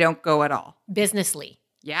or they don't go at all. Businessly.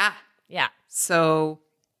 Yeah. Yeah. So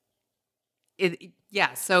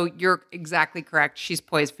so you're exactly correct. She's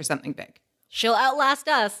poised for something big. She'll outlast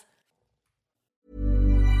us.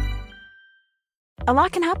 A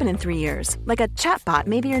lot can happen in 3 years, like a chatbot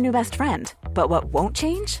may be your new best friend. But what won't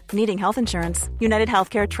change? Needing health insurance. United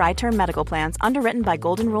Healthcare Tri-Term Medical Plans, underwritten by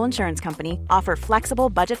Golden Rule Insurance Company, offer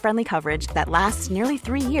flexible, budget-friendly coverage that lasts nearly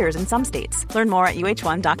 3 years in some states. Learn more at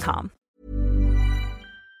uh1.com.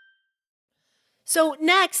 So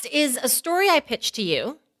next is a story I pitched to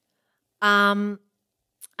you. I'm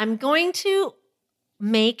going to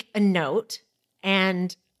make a note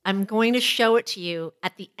and I'm going to show it to you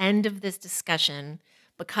at the end of this discussion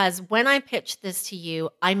because when I pitched this to you,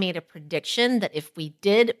 I made a prediction that if we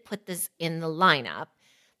did put this in the lineup,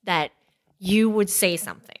 that you would say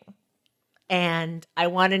something. And I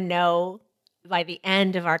want to know by the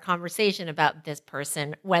end of our conversation about this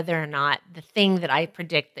person, whether or not the thing that I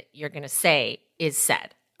predict that you're going to say is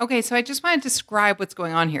said. Okay, so I just want to describe what's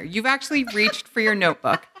going on here. You've actually reached for your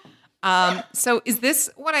notebook. So is this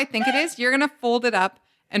what I think it is? You're going to fold it up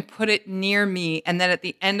and put it near me. And then at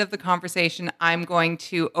the end of the conversation, I'm going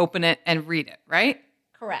to open it and read it, right?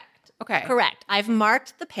 Correct. Okay. Correct. I've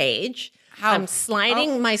marked the page. How? I'm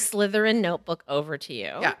sliding my Slytherin notebook over to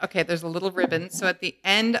you. Yeah, okay, there's a little ribbon. So at the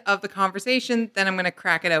end of the conversation, then I'm going to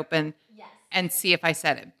crack it open and see if I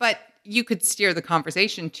said it. But you could steer the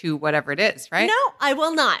conversation to whatever it is, right? No, I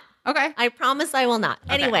will not. Okay. I promise I will not.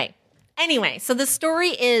 Okay. Anyway, so the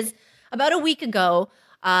story is about a week ago,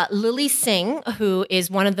 Lily Singh, who is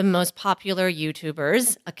one of the most popular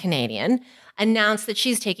YouTubers, a Canadian, announced that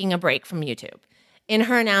she's taking a break from YouTube. In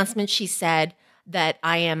her announcement, she said that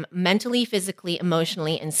I am mentally, physically,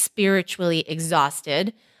 emotionally, and spiritually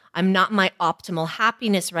exhausted. I'm not my optimal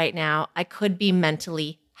happiness right now. I could be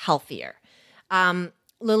mentally healthier.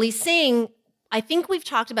 Lily Singh, I think we've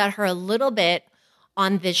talked about her a little bit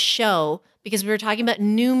on this show because we were talking about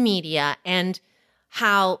new media and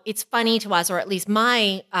how it's funny to us, or at least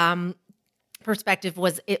my perspective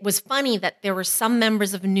was, it was funny that there were some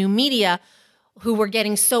members of new media who were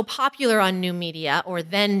getting so popular on new media or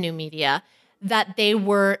then new media that they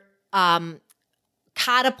were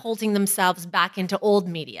catapulting themselves back into old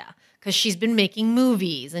media because she's been making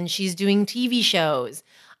movies and she's doing TV shows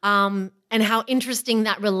and how interesting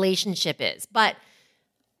that relationship is. But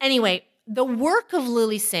anyway, the work of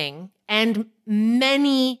Lily Singh and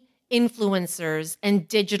many influencers and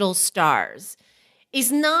digital stars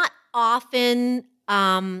is not often,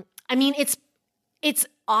 it's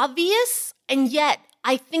obvious. And yet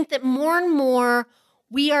I think that more and more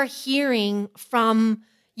we are hearing from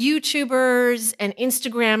YouTubers and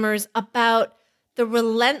Instagrammers about the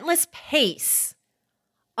relentless pace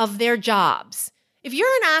of their jobs. If you're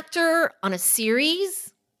an actor on a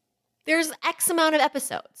series, there's X amount of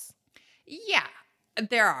episodes. Yeah,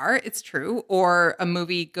 there are. It's true. Or a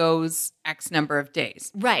movie goes X number of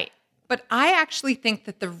days. Right. But I actually think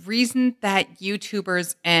that the reason that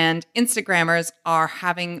YouTubers and Instagrammers are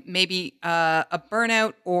having maybe a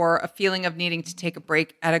burnout or a feeling of needing to take a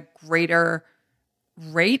break at a greater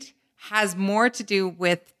rate has more to do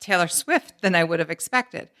with Taylor Swift than I would have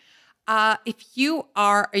expected. If you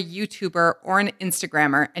are a YouTuber or an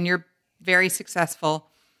Instagrammer and you're very successful,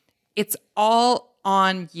 it's all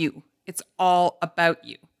on you. It's all about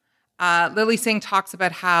you. Lily Singh talks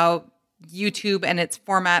about how YouTube and its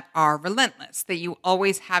format are relentless, that you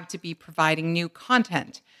always have to be providing new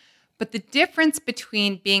content. But the difference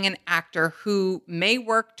between being an actor who may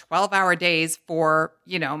work 12-hour days for,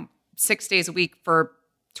 6 days a week for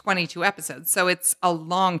 22 episodes, so it's a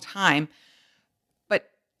long time, but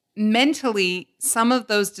mentally, some of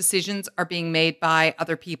those decisions are being made by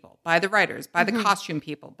other people, by the writers, by the costume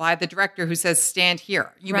people, by the director who says, stand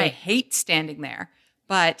here. You may hate standing there,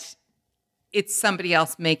 but it's somebody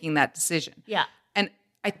else making that decision. Yeah. And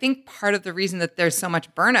I think part of the reason that there's so much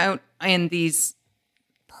burnout in these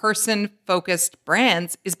person-focused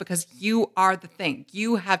brands is because you are the thing.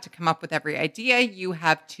 You have to come up with every idea. You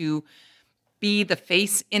have to be the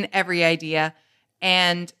face in every idea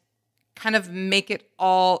and kind of make it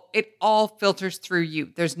all filters through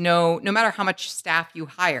you. There's no matter how much staff you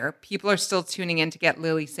hire, people are still tuning in to get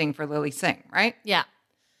Lily Singh for Lily Singh, right? Yeah.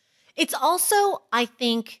 It's also, I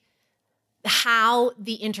think, how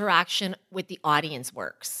the interaction with the audience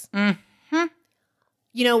works. Mm-hmm.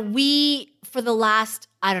 We, for the last,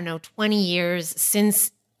 20 years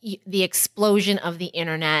since the explosion of the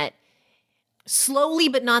internet, slowly,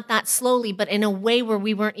 but not that slowly, but in a way where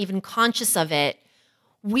we weren't even conscious of it,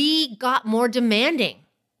 we got more demanding.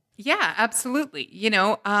 Yeah, absolutely.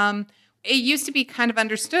 It used to be kind of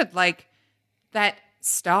understood like that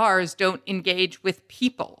stars don't engage with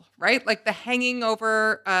people, right? Like the hanging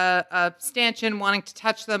over a stanchion, wanting to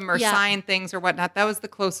touch them or sign things or whatnot. That was the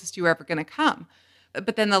closest you were ever going to come.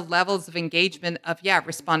 But then the levels of engagement of,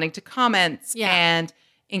 responding to comments and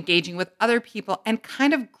engaging with other people and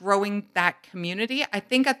kind of growing that community. I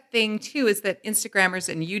think a thing too is that Instagrammers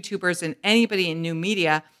and YouTubers and anybody in new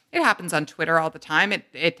media, it happens on Twitter all the time.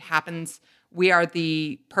 It happens. We are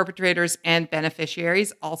the perpetrators and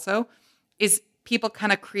beneficiaries also, is people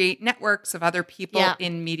kind of create networks of other people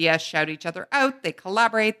in media, shout each other out. They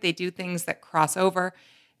collaborate. They do things that cross over.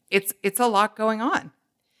 It's a lot going on.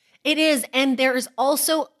 It is. And there is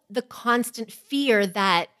also the constant fear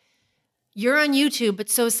that you're on YouTube, but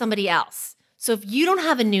so is somebody else. So if you don't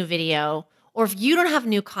have a new video or if you don't have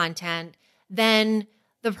new content, then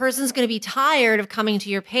the person's going to be tired of coming to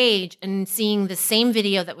your page and seeing the same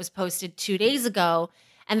video that was posted 2 days ago,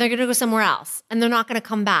 and they're going to go somewhere else and they're not going to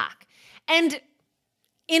come back. And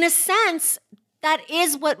in a sense, that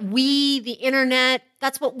is what the internet,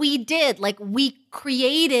 that's what we did. Like we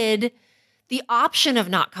created the option of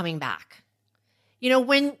not coming back.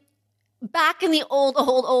 When back in the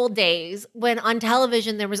old days, when on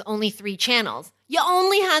television there was only 3 channels, you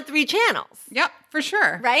only had 3 channels. Yep, for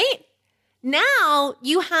sure. Right? Now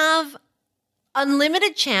you have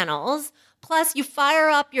unlimited channels, plus you fire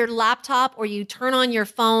up your laptop or you turn on your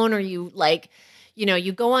phone or you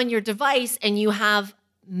you go on your device and you have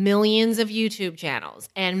millions of YouTube channels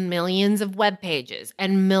and millions of web pages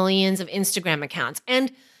and millions of Instagram accounts.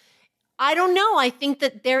 And I don't know. I think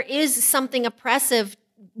that there is something oppressive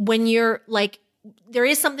when you're there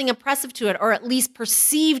is something oppressive to it, or at least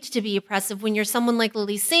perceived to be oppressive when you're someone like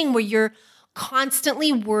Lily Singh, where you're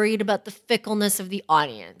constantly worried about the fickleness of the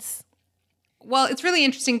audience. Well, it's really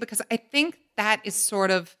interesting because I think that is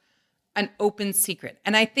sort of an open secret.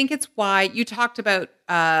 And I think it's why you talked about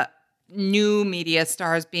new media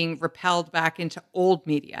stars being repelled back into old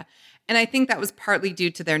media. And I think that was partly due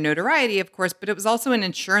to their notoriety, of course, but it was also an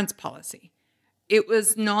insurance policy. It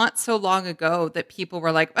was not so long ago that people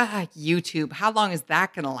were like, YouTube, how long is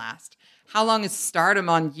that going to last? How long is stardom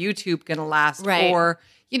on YouTube going to last? Right. Or,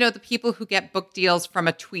 the people who get book deals from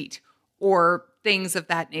a tweet or things of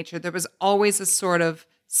that nature. There was always a sort of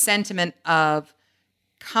sentiment of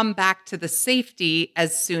come back to the safety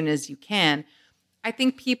as soon as you can. I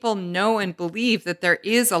think people know and believe that there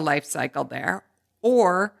is a life cycle there,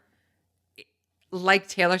 or like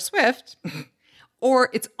Taylor Swift, or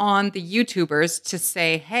it's on the YouTubers to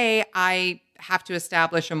say, hey, I have to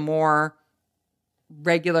establish a more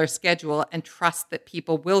regular schedule and trust that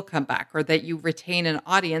people will come back or that you retain an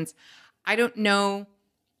audience. I don't know.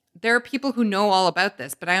 There are people who know all about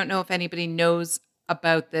this, but I don't know if anybody knows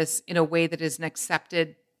about this in a way that is an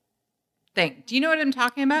accepted thing. Do you know what I'm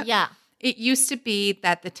talking about? Yeah. It used to be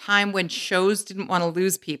that the time when shows didn't want to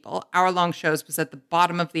lose people, hour-long shows, was at the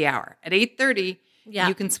bottom of the hour. At 8:30,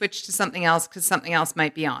 you can switch to something else because something else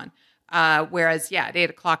might be on. Whereas, at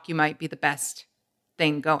 8 o'clock, you might be the best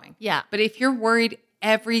thing going. Yeah. But if you're worried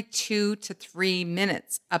every 2 to 3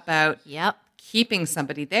 minutes about keeping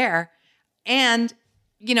somebody there, and,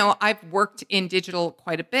 I've worked in digital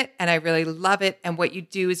quite a bit and I really love it. And what you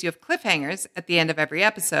do is you have cliffhangers at the end of every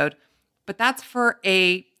episode, but that's for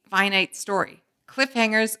a finite story.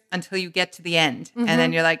 Cliffhangers until you get to the end. And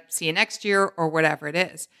then you're like, see you next year or whatever it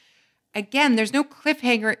is. Again, there's no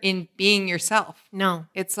cliffhanger in being yourself. No.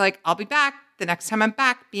 It's like, I'll be back the next time I'm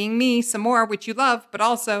back being me some more, which you love, but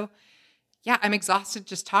also Yeah, I'm exhausted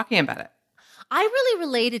just talking about it. I really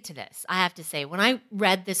related to this, I have to say. When I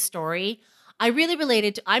read this story, I really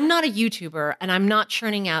related to, I'm not a YouTuber and I'm not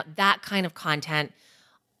churning out that kind of content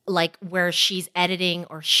like where she's editing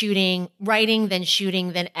or shooting, writing, then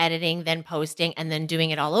shooting, then editing, then posting, and then doing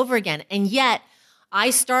it all over again. And yet I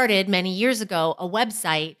started many years ago a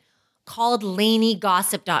website called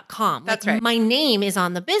LaineyGossip.com. That's like, right. My name is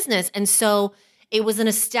on the business. And so it was an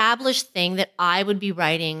established thing that I would be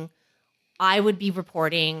writing, I would be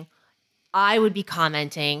reporting, I would be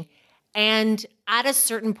commenting. And at a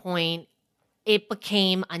certain point, it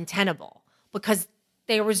became untenable because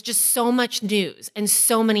there was just so much news and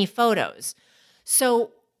so many photos.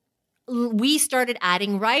 So we started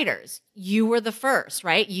adding writers. You were the first,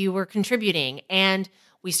 right? You were contributing, and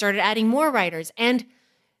we started adding more writers. And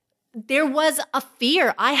there was a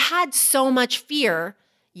fear. I had so much fear.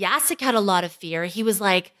 Jacek had a lot of fear. He was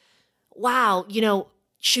like, wow,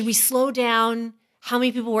 should we slow down how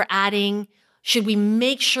many people we're adding? Should we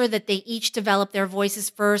make sure that they each develop their voices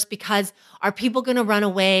first? Because are people going to run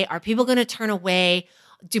away? Are people going to turn away?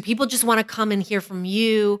 Do people just want to come and hear from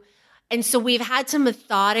you? And so we've had to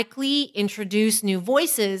methodically introduce new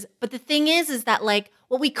voices. But the thing is that like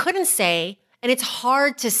what we couldn't say, and it's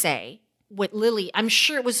hard to say with Lily, I'm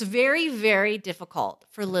sure it was very, very difficult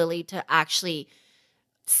for Lily to actually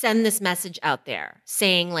send this message out there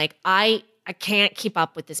saying like, I can't keep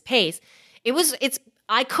up with this pace. I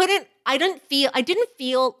didn't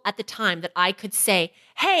feel at the time that I could say,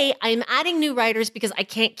 hey, I'm adding new writers because I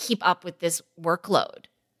can't keep up with this workload.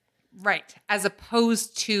 Right. As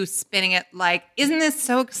opposed to spinning it like, isn't this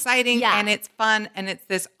so exciting? Yeah. And it's fun and it's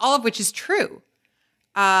this, all of which is true.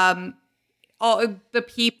 All the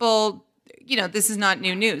people, this is not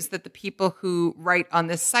new news that the people who write on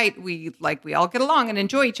this site, we all get along and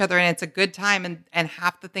enjoy each other and it's a good time. And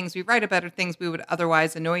half the things we write about are things we would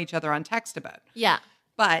otherwise annoy each other on text about. Yeah.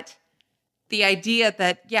 But the idea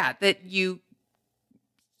that you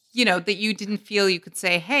didn't feel you could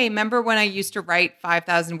say, hey, remember when I used to write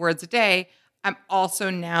 5,000 words a day? I'm also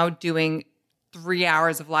now doing 3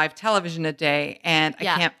 hours of live television a day and I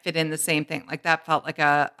can't fit in the same thing. Like that felt like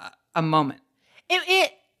a moment.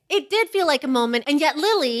 It did feel like a moment. And yet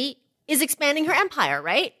Lily is expanding her empire,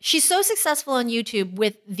 right? She's so successful on YouTube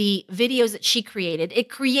with the videos that she created. It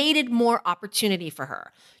created more opportunity for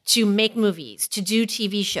her to make movies, to do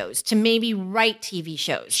TV shows, to maybe write TV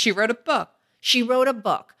shows. She wrote a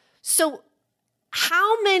book. So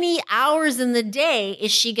how many hours in the day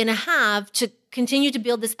is she going to have to continue to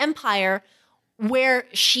build this empire where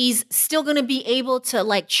she's still going to be able to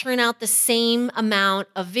like churn out the same amount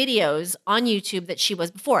of videos on YouTube that she was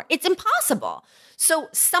before? It's impossible. So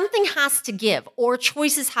something has to give or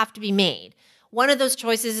choices have to be made. One of those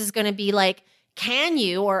choices is going to be like, can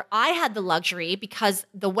you, or I had the luxury because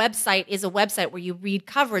the website is a website where you read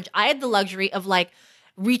coverage. I had the luxury of like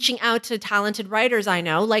reaching out to talented writers I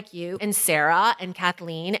know like you and Sarah and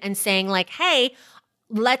Kathleen and saying like, hey,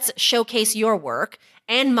 let's showcase your work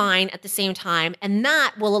and mine at the same time. And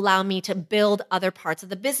that will allow me to build other parts of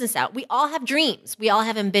the business out. We all have dreams. We all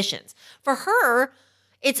have ambitions. For her,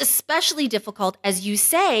 it's especially difficult, as you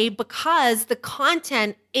say, because the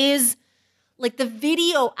content is like the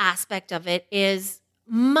video aspect of it is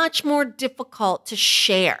much more difficult to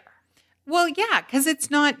share. Well, yeah, because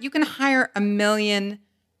it's not, you can hire 1 million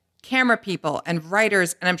camera people and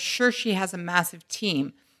writers, and I'm sure she has a massive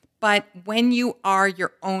team. But when you are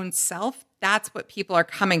your own self, that's what people are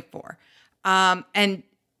coming for. And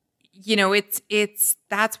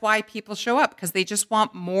that's why people show up, because they just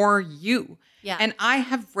want more you. Yeah. And I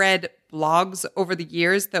have read blogs over the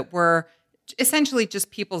years that were essentially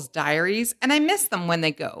just people's diaries, and I miss them when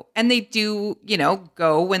they go. And they do,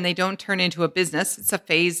 go when they don't turn into a business. It's a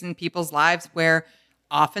phase in people's lives where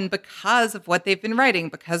often because of what they've been writing,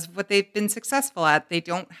 because of what they've been successful at, they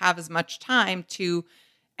don't have as much time to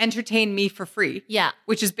entertain me for free. Yeah.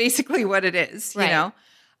 Which is basically what it is, Right.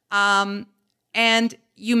 And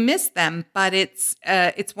you miss them, but it's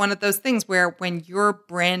one of those things where when you're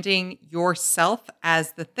branding yourself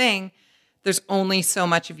as the thing, there's only so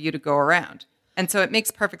much of you to go around. And so it makes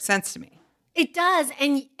perfect sense to me. It does.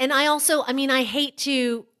 And I also, I hate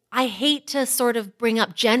to sort of bring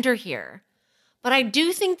up gender here, but I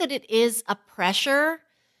do think that it is a pressure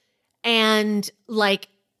and like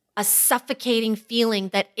a suffocating feeling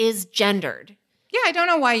that is gendered. Yeah, I don't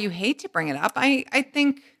know why you hate to bring it up. I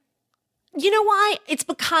think... You know why? It's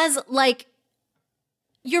because like,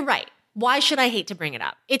 you're right. Why should I hate to bring it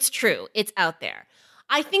up? It's true. It's out there.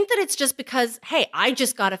 I think that it's just because, hey, I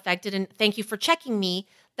just got affected and thank you for checking me,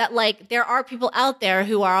 that like there are people out there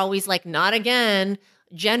who are always like, not again,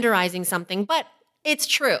 genderizing something, but it's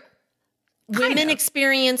true. Women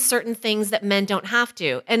experience certain things that men don't have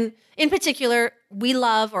to. And in particular,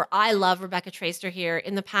 I love Rebecca Traister here.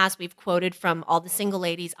 In the past, we've quoted from All the Single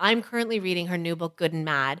Ladies. I'm currently reading her new book, Good and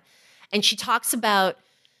Mad. And she talks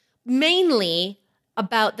mainly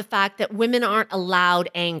about the fact that women aren't allowed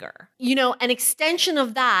anger. An extension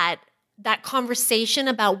of that conversation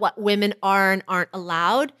about what women are and aren't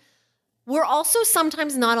allowed, we're also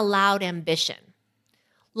sometimes not allowed ambition.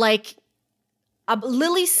 Like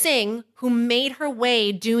Lily Singh, who made her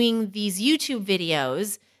way doing these YouTube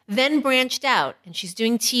videos, then branched out and she's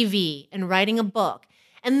doing TV and writing a book.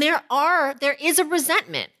 And there is a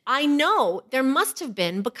resentment. I know there must have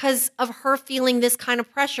been because of her feeling this kind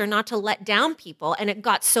of pressure not to let down people. And it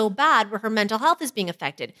got so bad where her mental health is being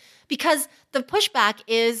affected. Because the pushback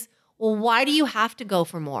is, well, why do you have to go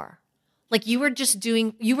for more? Like you were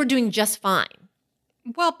doing just fine.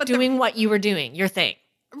 Well, but doing what you were doing, your thing.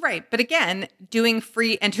 Right. But again, doing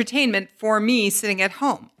free entertainment for me sitting at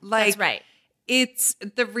home. That's right. It's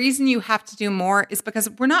the reason you have to do more is because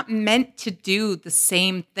we're not meant to do the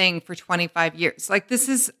same thing for 25 years. Like this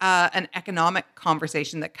is an economic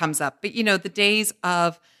conversation that comes up. But, the days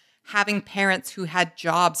of having parents who had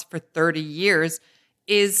jobs for 30 years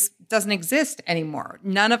doesn't exist anymore.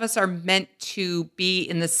 None of us are meant to be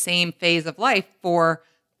in the same phase of life for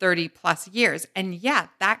 30 plus years. And yeah,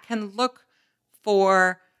 that can look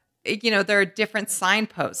for, there are different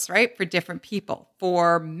signposts, right? For different people.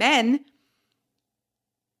 For men,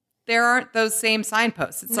 there aren't those same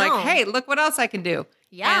signposts. It's like, hey, look what else I can do.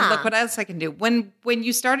 Yeah. And look what else I can do. When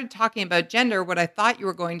you started talking about gender, what I thought you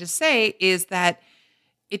were going to say is that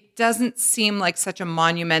it doesn't seem like such a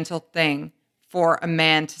monumental thing for a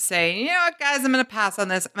man to say, you know what, guys, I'm going to pass on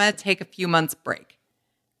this. I'm going to take a few months break.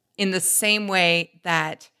 In the same way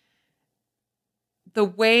that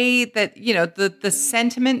the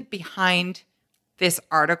sentiment behind this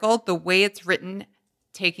article, the way it's written,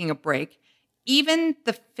 taking a break, even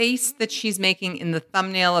the face that she's making in the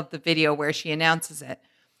thumbnail of the video where she announces it,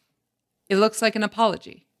 it looks like an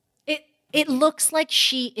apology. It looks like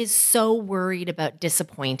she is so worried about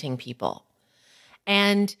disappointing people.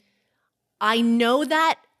 And I know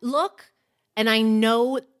that look, and I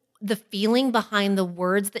know the feeling behind the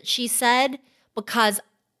words that she said because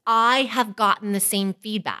I have gotten the same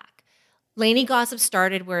feedback. Lainey Gossip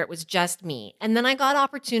started where it was just me. And then I got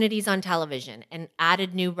opportunities on television and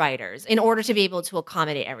added new writers in order to be able to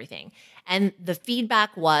accommodate everything. And the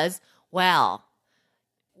feedback was, well,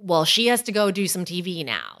 she has to go do some TV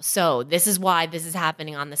now. So this is why this is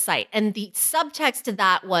happening on the site. And the subtext to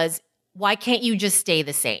that was, why can't you just stay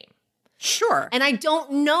the same? Sure. And I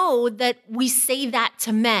don't know that we say that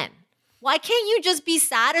to men. Why can't you just be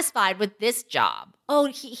satisfied with this job? Oh,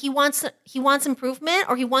 he wants improvement,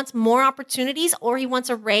 or he wants more opportunities, or he wants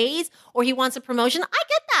a raise, or he wants a promotion. I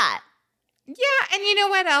get that. Yeah, and you know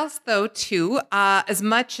what else, though, too? As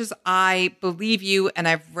much as I believe you and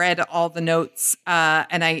I've read all the notes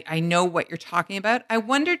and I know what you're talking about, I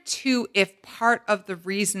wonder, too, if part of the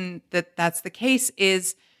reason that that's the case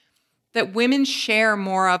is that women share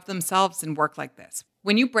more of themselves in work like this.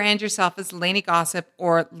 When you brand yourself as Lainey Gossip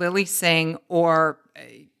or Lily Singh or,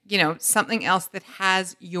 something else that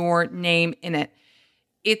has your name in it,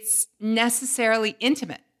 it's necessarily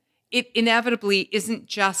intimate. It inevitably isn't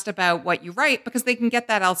just about what you write because they can get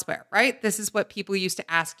that elsewhere, right? This is what people used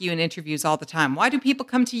to ask you in interviews all the time. Why do people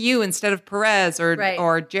come to you instead of Perez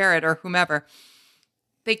or Jared or whomever?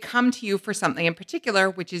 They come to you for something in particular,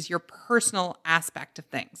 which is your personal aspect of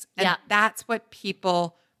things. And that's what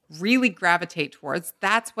people really gravitate towards.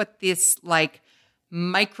 That's what this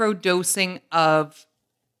microdosing of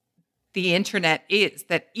the internet is,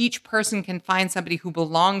 that each person can find somebody who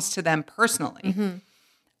belongs to them personally. Mm-hmm.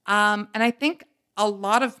 And I think a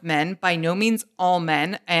lot of men, by no means all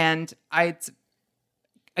men, and it's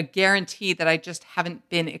a guarantee that I just haven't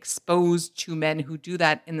been exposed to men who do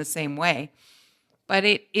that in the same way, but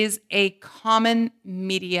it is a common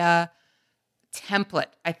media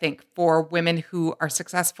template, I think, for women who are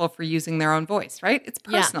successful for using their own voice, right? It's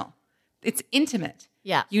personal. Yeah. It's intimate.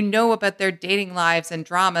 Yeah. You know about their dating lives and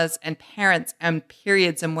dramas and parents and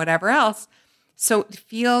periods and whatever else. So it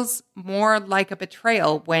feels more like a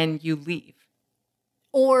betrayal when you leave.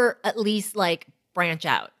 Or at least branch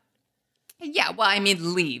out. Yeah, well, I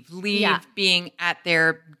mean, leave being at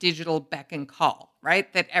their digital beck and call,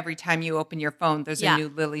 right? That every time you open your phone, there's a new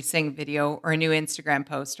Lily Singh video or a new Instagram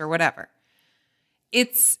post or whatever.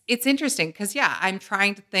 It's interesting because, I'm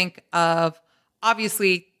trying to think of,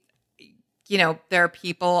 obviously, there are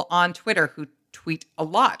people on Twitter who tweet a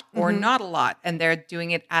lot or not a lot, and they're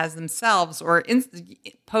doing it as themselves or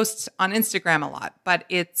posts on Instagram a lot. But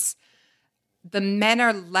the men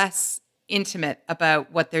are less intimate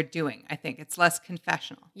about what they're doing. I think it's less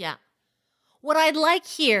confessional. Yeah. What I'd like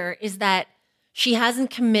here is that she hasn't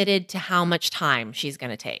committed to how much time she's going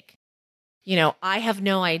to take. I have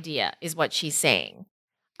no idea is what she's saying.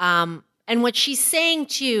 And what she's saying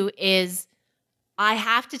too is, I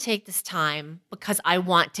have to take this time because I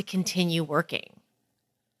want to continue working.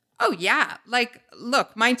 Oh, yeah. Like,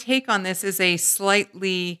 look, my take on this is a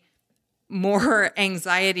slightly more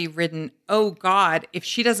anxiety-ridden, oh, God, if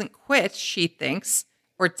she doesn't quit, she thinks,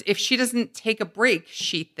 or if she doesn't take a break,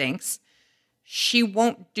 she thinks, she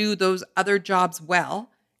won't do those other jobs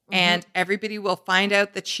well. Mm-hmm. And everybody will find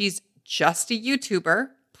out that she's just a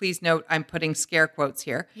YouTuber. Please note, I'm putting scare quotes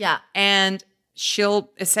here. Yeah. And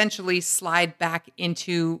she'll essentially slide back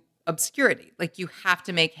into obscurity. Like, you have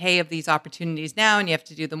to make hay of these opportunities now, and you have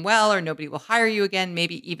to do them well, or nobody will hire you again.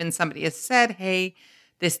 Maybe even somebody has said, hey,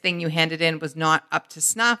 this thing you handed in was not up to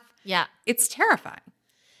snuff. Yeah. It's terrifying.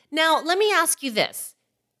 Now, let me ask you this.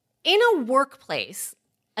 In a workplace,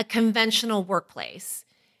 a conventional workplace,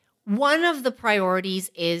 one of the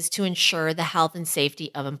priorities is to ensure the health and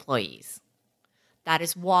safety of employees. That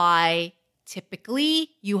is why typically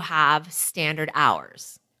you have standard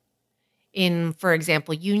hours. In, for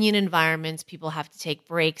example, union environments, people have to take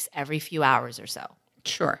breaks every few hours or so.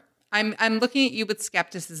 Sure. I'm looking at you with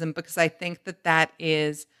skepticism because I think that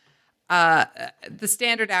is the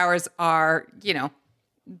standard hours are,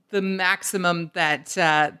 the maximum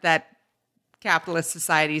that capitalist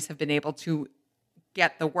societies have been able to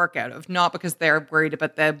get the work out of, not because they're worried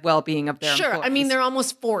about the well-being of their employees. I mean, they're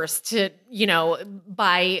almost forced to,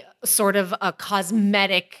 by sort of a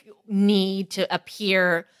cosmetic need to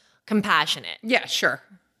appear compassionate. Yeah, sure.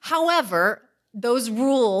 However, those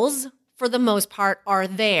rules, for the most part, are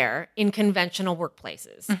there in conventional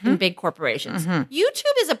workplaces, in big corporations. Mm-hmm.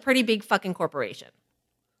 YouTube is a pretty big fucking corporation.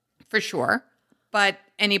 For sure. But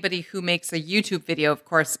anybody who makes a YouTube video, of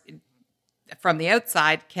course, from the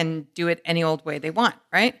outside can do it any old way they want,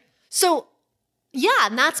 right? So, yeah,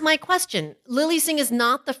 and that's my question. Lilly Singh is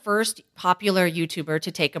not the first popular YouTuber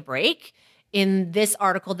to take a break. In this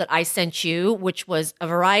article that I sent you, which was a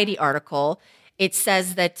Variety article, it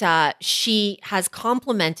says that she has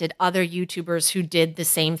complimented other YouTubers who did the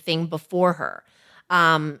same thing before her.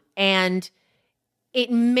 And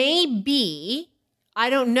it may be, I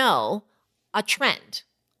don't know, a trend.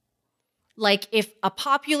 Like, if a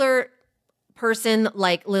popular person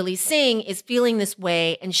like Lilly Singh is feeling this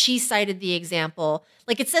way, and she cited the example,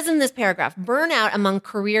 like it says in this paragraph, burnout among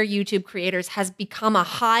career YouTube creators has become a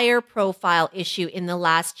higher profile issue in the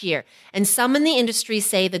last year. And some in the industry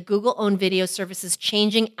say the Google-owned video services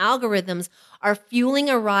changing algorithms are fueling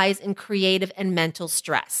a rise in creative and mental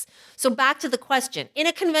stress. So back to the question, in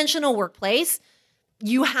a conventional workplace,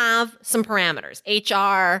 you have some parameters,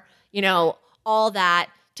 HR, all that,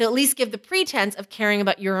 to at least give the pretense of caring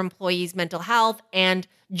about your employees' mental health and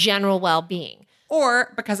general well-being.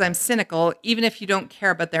 Or, because I'm cynical, even if you don't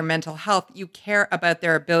care about their mental health, you care about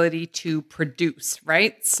their ability to produce,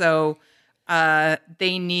 right? So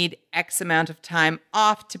they need X amount of time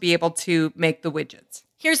off to be able to make the widgets.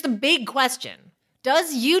 Here's the big question.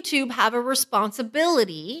 Does YouTube have a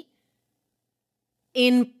responsibility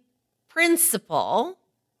in principle,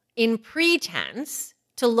 in pretense,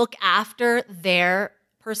 to look after their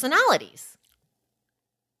personalities?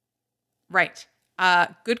 Right.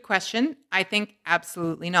 Good question. I think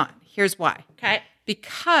absolutely not. Here's why. Okay.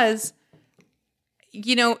 Because,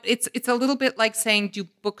 it's a little bit like saying, do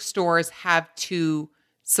bookstores have to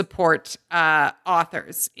support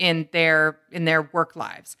authors in their work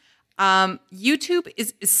lives? YouTube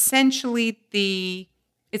is essentially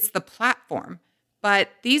it's the platform, but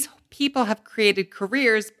these people have created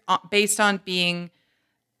careers based on being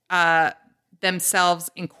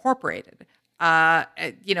themselves incorporated.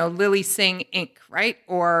 Lilly Singh Inc., right?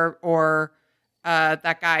 Or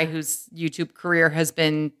that guy whose YouTube career has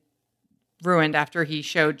been ruined after he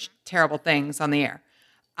showed terrible things on the air.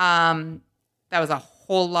 That was a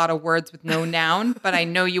whole lot of words with no noun, but I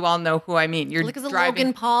know you all know who I mean. You're like, is it driving.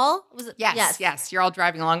 Logan Paul? Was it? Yes. You're all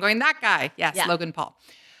driving along going, that guy. Yes, yeah. Logan Paul.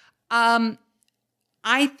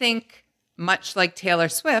 I think, much like Taylor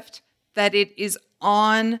Swift, that it is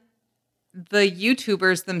on the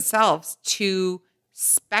YouTubers themselves to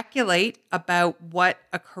speculate about what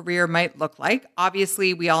a career might look like.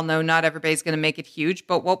 Obviously, we all know not everybody's going to make it huge,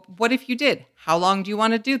 but what if you did? How long do you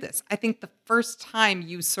want to do this? I think the first time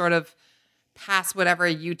you sort of pass whatever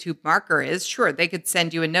a YouTube marker is, sure, they could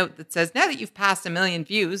send you a note that says, now that you've passed 1 million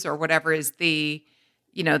views or whatever is the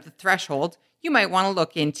threshold, you might want to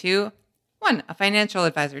look into 1, a financial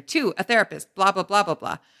advisor, 2, a therapist, blah, blah, blah, blah,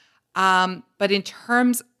 blah. But in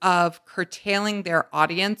terms of curtailing their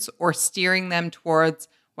audience or steering them towards,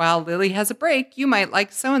 well, Lily has a break, you might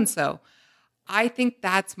like so-and-so. I think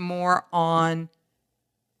that's more on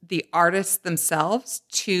the artists themselves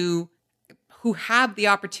who have the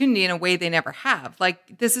opportunity in a way they never have.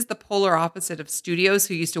 Like, this is the polar opposite of studios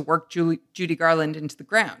who used to work Judy Garland into the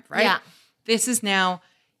ground, right? Yeah. This is now,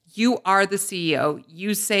 you are the CEO.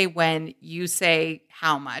 You say when, you say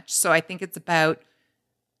how much. So I think it's about,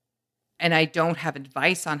 and I don't have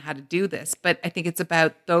advice on how to do this, but I think it's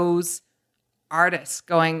about those artists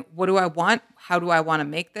going, what do I want? How do I want to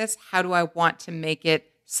make this? How do I want to make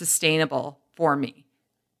it sustainable for me?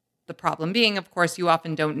 The problem being, of course, you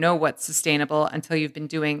often don't know what's sustainable until you've been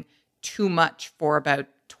doing too much for about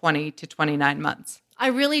 20 to 29 months. I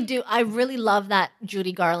really do. I really love that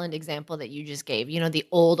Judy Garland example that you just gave. You know, the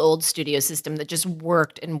old studio system that just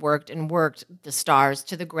worked and worked and worked the stars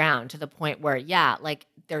to the ground to the point where, yeah, like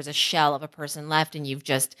there's a shell of a person left and you've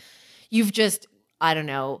just, I don't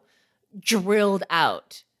know, drilled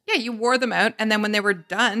out. Yeah, you wore them out. And then when they were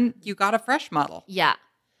done, you got a fresh model. Yeah.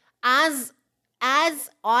 As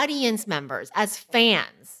audience members, as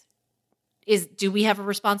fans, do we have a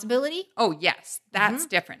responsibility? Oh, yes, that's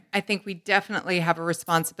different. I think we definitely have a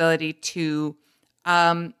responsibility to,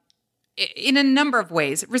 in a number of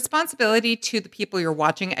ways, responsibility to the people you're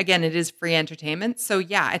watching. Again, it is free entertainment. So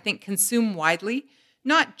yeah, I think consume widely,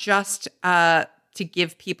 not just to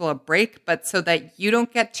give people a break, but so that you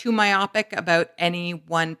don't get too myopic about any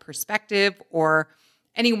one perspective or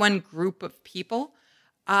any one group of people.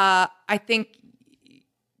 I think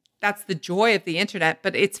that's the joy of the internet,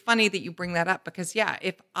 but it's funny that you bring that up because, yeah,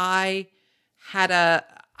 if I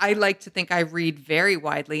like to think I read very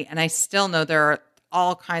widely, and I still know there are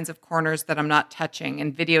all kinds of corners that I'm not touching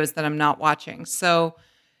and videos that I'm not watching. So,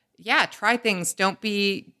 yeah, try things. Don't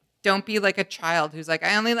be like a child who's like,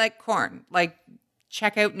 I only like corn. Like,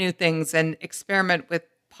 check out new things and experiment with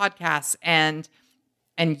podcasts and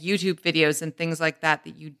YouTube videos and things like that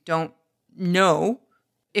you don't know.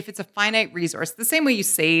 If it's a finite resource, the same way you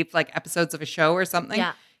save like episodes of a show or something,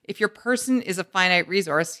 Yeah. If your person is a finite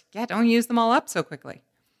resource, yeah, don't use them all up so quickly.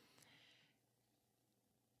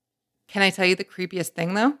 Can I tell you the creepiest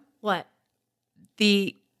thing though? What?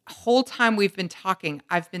 The whole time we've been talking,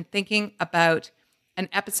 I've been thinking about an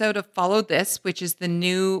episode of Follow This, which is the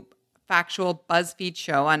new factual BuzzFeed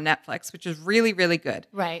show on Netflix, which is really, really good.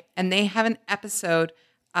 Right. And they have an episode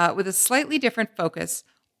with a slightly different focus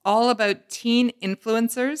all about teen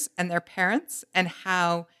influencers and their parents and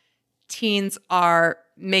how teens are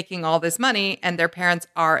making all this money and their parents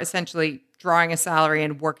are essentially drawing a salary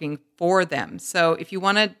and working for them. So if you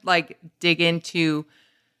want to like dig into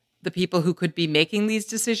the people who could be making these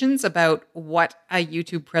decisions about what a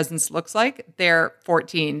YouTube presence looks like, they're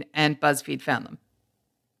 14 and BuzzFeed found them.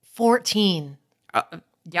 14.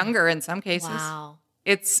 Younger in some cases. Wow.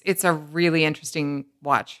 It's a really interesting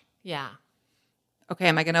watch. Yeah. Okay,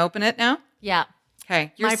 am I going to open it now? Yeah.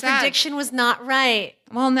 Okay, you're My sad. prediction was not right.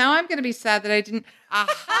 Well, now I'm going to be sad that I didn't.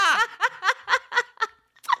 Aha!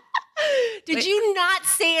 Did you not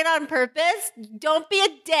say it on purpose? Don't be a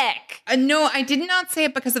dick. No, I did not say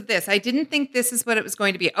it because of this. I didn't think this is what it was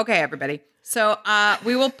going to be. Okay, everybody. So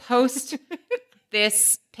we will post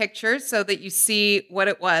this picture so that you see what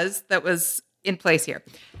it was that was in place here.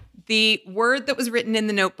 The word that was written in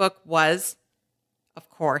the notebook was, of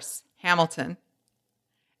course, Hamilton.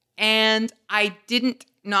 And I didn't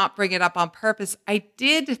not bring it up on purpose. I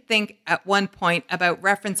did think at one point about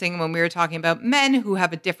referencing when we were talking about men who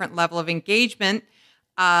have a different level of engagement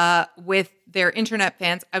with their internet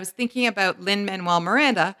fans. I was thinking about Lin-Manuel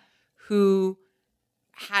Miranda, who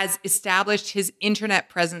has established his internet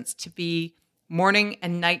presence to be morning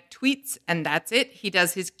and night tweets, and that's it. He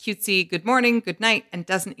does his cutesy good morning, good night, and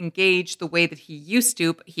doesn't engage the way that he used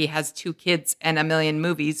to. But he has 2 kids and a million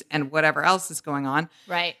movies and whatever else is going on.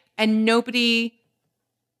 Right. And nobody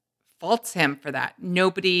faults him for that.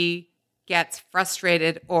 Nobody gets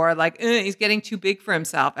frustrated or like, he's getting too big for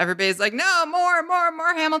himself. Everybody's like, no,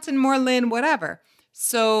 more Hamilton, more Lin, whatever.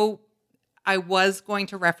 So I was going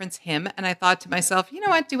to reference him, and I thought to myself, you know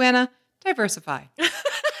what, Duana, diversify.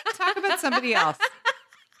 Talk about somebody else.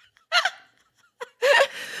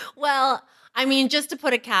 Well, I mean, just to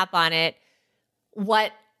put a cap on it,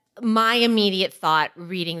 what my immediate thought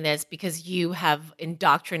reading this, because you have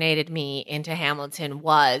indoctrinated me into Hamilton,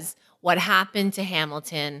 was what happened to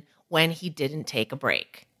Hamilton when he didn't take a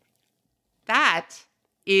break. That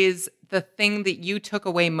is the thing that you took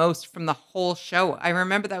away most from the whole show. I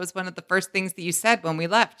remember that was one of the first things that you said when we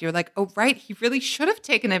left. You're like, oh, right, he really should have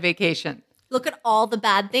taken a vacation. Look at all the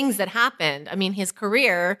bad things that happened. I mean, his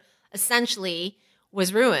career essentially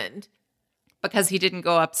was ruined Because he didn't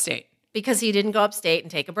go upstate. because he didn't go upstate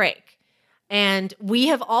and take a break. And we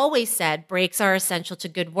have always said breaks are essential to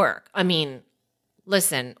good work. I mean,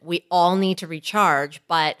 listen, we all need to recharge,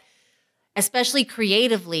 but especially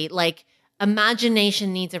creatively, like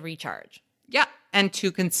imagination needs a recharge. Yeah. And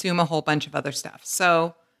to consume a whole bunch of other stuff.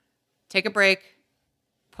 So take a break,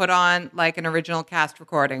 put on like an original cast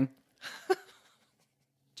recording,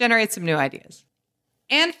 generate some new ideas.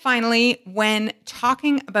 And finally, when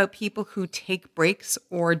talking about people who take breaks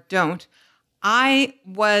or don't, I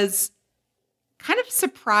was kind of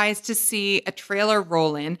surprised to see a trailer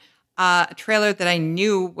roll in, a trailer that I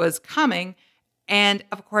knew was coming. And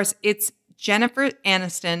of course, it's Jennifer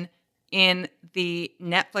Aniston in the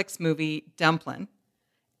Netflix movie Dumplin'.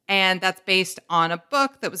 And that's based on a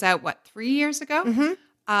book that was out, 3 years ago?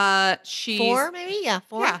 She's 4, maybe? Yeah,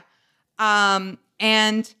 4. Yeah.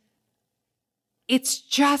 And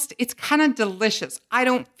it's kind of delicious. I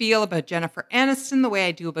don't feel about Jennifer Aniston the way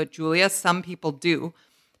I do about Julia. Some people do.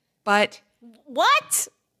 But What?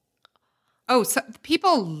 so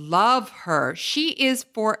people love her. She is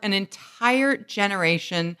for an entire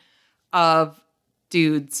generation of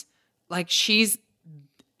dudes. Like she's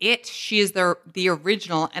it. She is the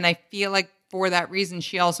original. And I feel like for that reason,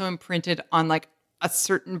 she also imprinted on like a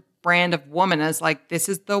certain brand of woman as like, this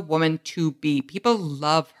is the woman to be. People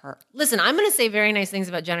love her. Listen, I'm going to say very nice things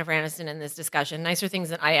about Jennifer Aniston in this discussion, nicer things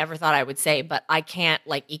than I ever thought I would say, but I can't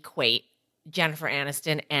like equate Jennifer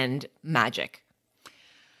Aniston and magic.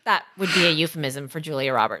 That would be a euphemism for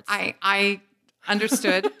Julia Roberts. I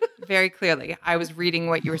understood very clearly. I was reading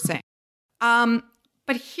what you were saying.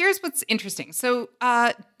 But here's what's interesting. So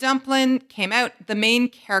Dumplin' came out. The main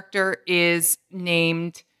character is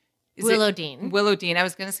named Willow Dean. Willow Dean. I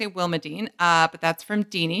was going to say Wilma Dean, but that's from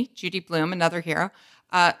Deanie, Judy Blume, another hero.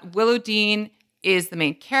 Willow Dean is the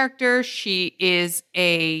main character. She is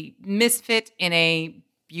a misfit in a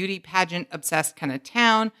beauty pageant obsessed kind of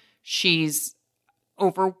town. She's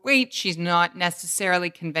overweight. She's not necessarily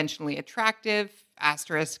conventionally attractive,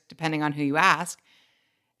 asterisk, depending on who you ask.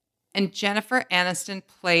 And Jennifer Aniston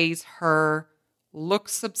plays her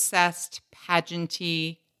looks-obsessed,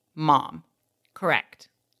 pageanty mom. Correct.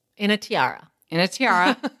 In a tiara.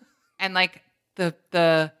 And like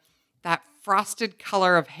that frosted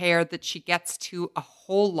color of hair that she gets to a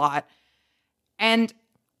whole lot. And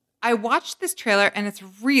I watched this trailer and it's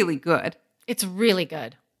really good. It's really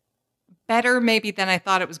good. Better maybe than I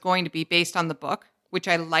thought it was going to be based on the book, which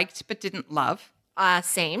I liked but didn't love.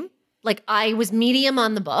 Same. Like I was medium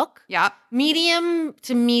on the book. Yeah. Medium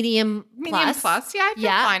to medium plus. Yeah, I feel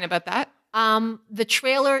fine about that. The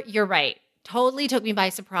trailer, you're right, totally took me by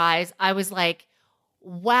surprise. I was like,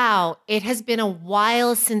 wow, it has been a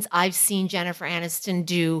while since I've seen Jennifer Aniston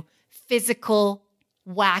do physical,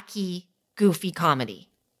 wacky, goofy comedy.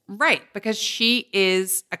 Right, because she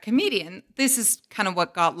is a comedian. This is kind of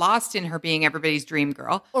what got lost in her being everybody's dream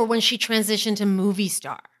girl. Or when she transitioned to movie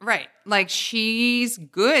star. Right. Like she's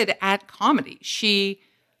good at comedy. She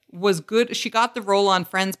was good. She got the role on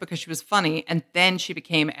Friends because she was funny, and then she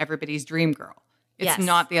became everybody's dream girl. It's Yes.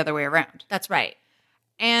 not the other way around. That's right.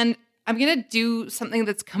 And I'm going to do something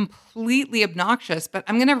that's completely obnoxious, but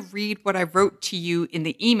I'm going to read what I wrote to you in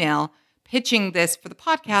the email pitching this for the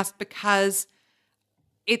podcast because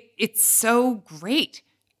it's so great.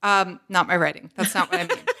 Not my writing. That's not what I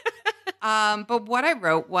mean. But what I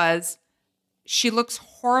wrote was, she looks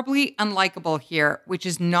horribly unlikable here, which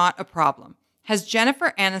is not a problem. Has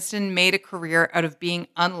Jennifer Aniston made a career out of being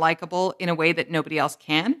unlikable in a way that nobody else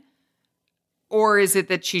can? Or is it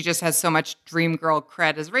that she just has so much dream girl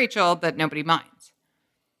cred as Rachel that nobody minds?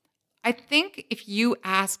 I think if you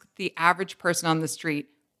ask the average person on the street,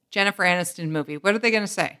 Jennifer Aniston movie, what are they going to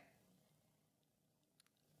say?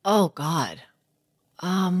 Oh, God.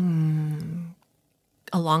 Along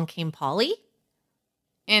Came Polly?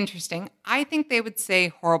 Interesting. I think they would say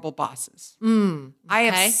Horrible Bosses. Okay. I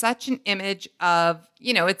have such an image of,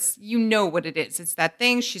 it's, what it is. It's that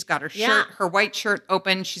thing. She's got her shirt, her white shirt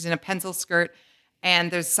open. She's in a pencil skirt and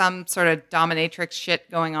there's some sort of dominatrix shit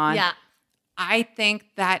going on. Yeah. I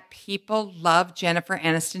think that people love Jennifer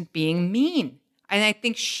Aniston being mean. And I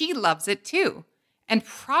think she loves it too. And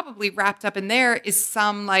probably wrapped up in there is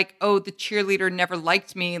some like, oh, the cheerleader never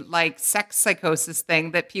liked me, like sex psychosis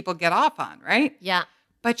thing that people get off on, right? Yeah.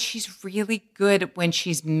 But she's really good when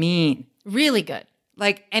she's mean. Really good.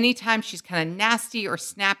 Like anytime she's kind of nasty or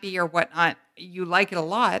snappy or whatnot, you like it a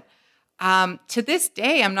lot. To this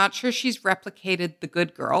day, I'm not sure she's replicated The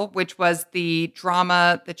Good Girl, which was the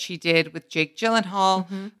drama that she did with Jake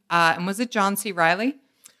Gyllenhaal. And was it John C. Reilly?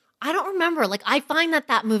 I don't remember. Like, I find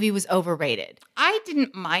that movie was overrated. I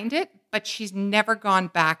didn't mind it, but she's never gone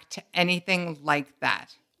back to anything like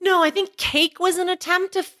that. No, I think Cake was an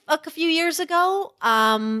attempt a few years ago,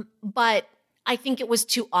 but I think it was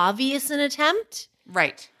too obvious an attempt.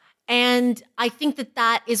 Right. And I think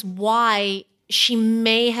that is why she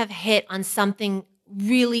may have hit on some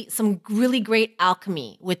really great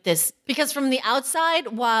alchemy with this. Because from the outside,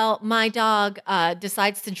 while my dog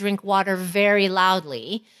decides to drink water very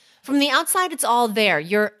loudly, from the outside, it's all there.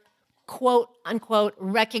 You're quote unquote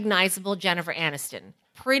recognizable Jennifer Aniston.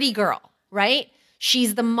 Pretty girl, right?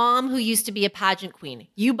 She's the mom who used to be a pageant queen.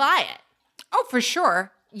 You buy it. Oh, for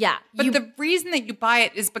sure. Yeah. But the reason that you buy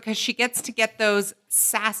it is because she gets to get those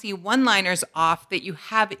sassy one-liners off that you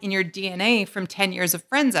have in your DNA from 10 Years of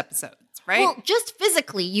Friends episodes, right? Well, just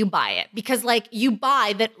physically you buy it because you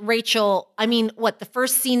buy that Rachel, the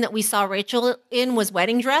first scene that we saw Rachel in was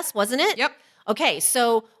wedding dress, wasn't it? Yep. Okay,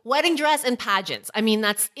 so wedding dress and pageants.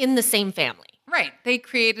 That's in the same family. Right. They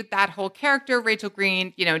created that whole character, Rachel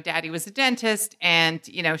Green, daddy was a dentist and,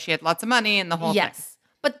 she had lots of money and the whole thing. Yes.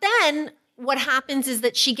 But then what happens is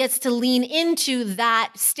that she gets to lean into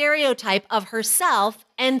that stereotype of herself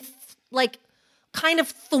and kind of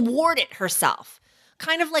thwart it herself,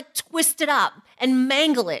 kind of twist it up and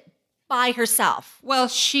mangle it by herself. Well,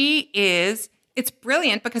 it's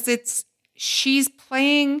brilliant because she's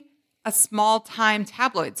playing a small-time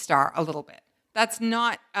tabloid star a little bit. That's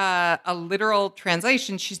not a literal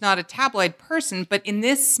translation. She's not a tabloid person, but in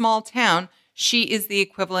this small town, she is the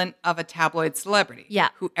equivalent of a tabloid celebrity. Yeah.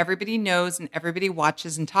 Who everybody knows and everybody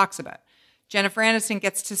watches and talks about. Jennifer Aniston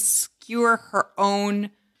gets to skewer her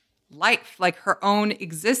own life, her own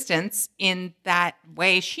existence in that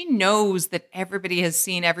way. She knows that everybody has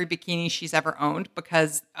seen every bikini she's ever owned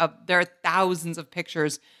because there are thousands of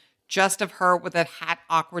pictures just of her with a hat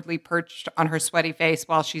awkwardly perched on her sweaty face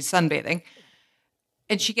while she's sunbathing.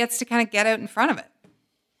 And she gets to kind of get out in front of it.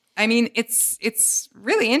 It's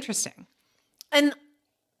really interesting.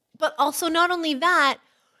 But also not only that,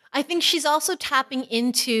 I think she's also tapping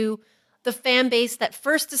into the fan base that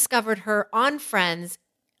first discovered her on Friends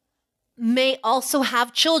may also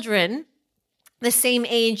have children the same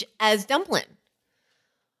age as Dumplin.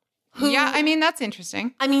 That's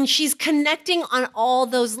interesting. She's connecting on all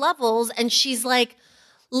those levels and she's like,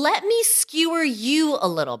 let me skewer you a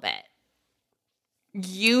little bit.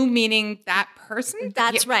 You meaning that person?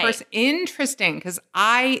 That's right. Interesting, because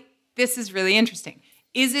this is really interesting.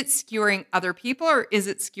 Is it skewering other people or is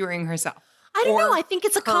it skewering herself? I don't know. I think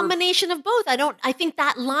it's a combination of both. I think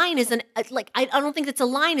that line is I don't think it's a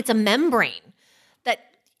line. It's a membrane that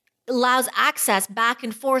allows access back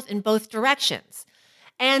and forth in both directions.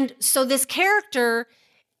 And so this character,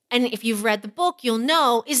 and if you've read the book, you'll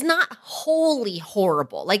know, is not wholly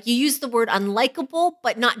horrible. You use the word unlikable,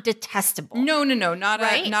 but not detestable. No. Not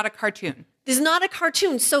a cartoon. This is not a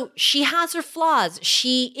cartoon. So she has her flaws.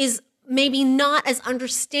 She is maybe not as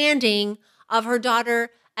understanding of her daughter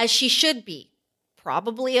as she should be.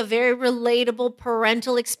 Probably a very relatable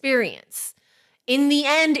parental experience. In the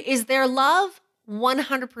end, is there love?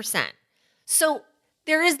 100%. So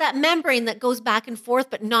there is that membrane that goes back and forth,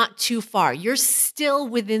 but not too far. You're still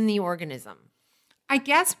within the organism. I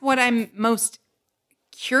guess what I'm most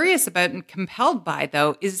curious about and compelled by,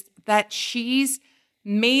 though, is that she's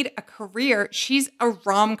made a career. She's a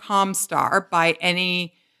rom-com star by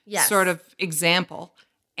any sort of example.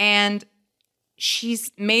 And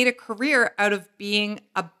she's made a career out of being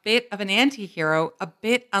a bit of an anti-hero, a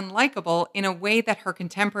bit unlikable in a way that her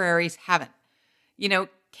contemporaries haven't.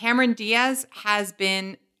 Cameron Diaz has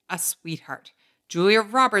been a sweetheart. Julia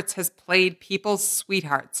Roberts has played people's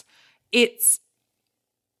sweethearts. It's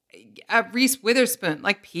Reese Witherspoon.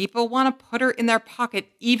 People want to put her in their pocket,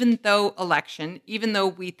 even though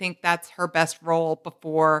we think that's her best role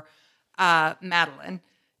before Madeline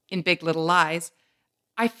in Big Little Lies.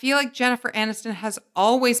 I feel like Jennifer Aniston has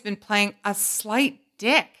always been playing a slight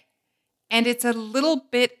dick. And it's a little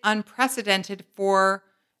bit unprecedented for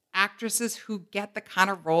actresses who get the kind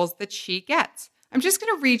of roles that she gets. I'm just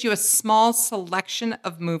going to read you a small selection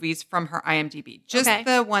of movies from her IMDb, just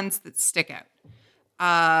the ones that stick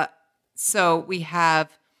out. So we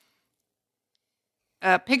have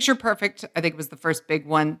Picture Perfect. I think it was the first big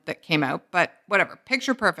one that came out, but whatever.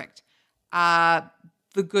 Picture Perfect. The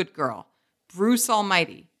Good Girl. Bruce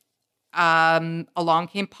Almighty. Along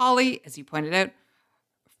Came Polly, as you pointed out.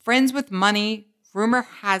 Friends with Money. Rumor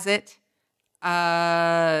Has It.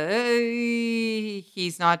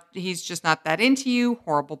 He's just not that into you.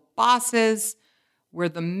 Horrible Bosses. We're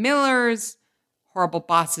the Millers. Horrible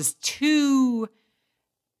Bosses 2.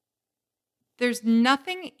 there's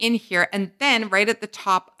nothing in here. And then right at the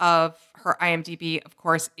top of her IMDb, of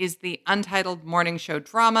course, is the untitled morning show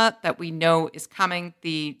drama that we know is coming,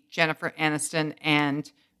 the Jennifer Aniston and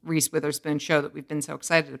Reese Witherspoon show that we've been so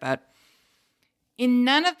excited about. In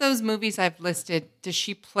none of those movies I've listed does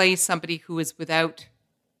she play somebody who is without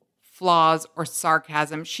flaws or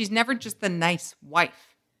sarcasm. She's never just the nice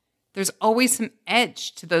wife. There's always some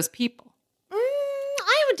edge to those people.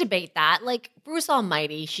 I would debate that. Like Bruce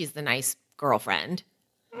Almighty, she's the nice girlfriend.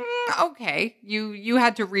 Okay. You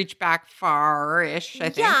had to reach back far-ish, I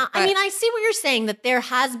think. Yeah, I mean, I see what you're saying, that there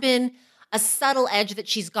has been a subtle edge that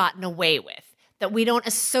she's gotten away with, that we don't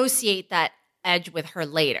associate that edge with her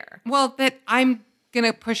later. Well, that I'm going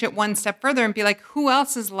to push it one step further and be like, who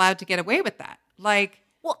else is allowed to get away with that? Like,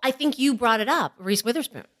 Well, I think you brought it up, Reese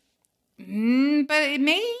Witherspoon. but it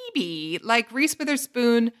may be. Like Reese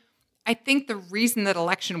Witherspoon, I think the reason that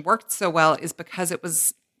Election worked so well is because it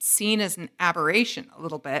was seen as an aberration a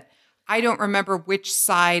little bit. I don't remember which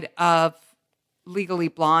side of Legally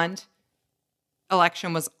Blonde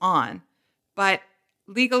Election was on, but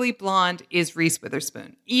Legally Blonde is Reese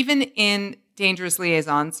Witherspoon. Even in Dangerous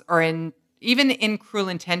Liaisons or even in Cruel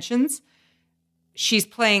Intentions, she's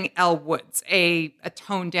playing Elle Woods, a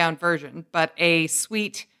toned down version, but a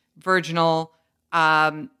sweet, virginal,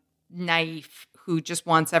 naive who just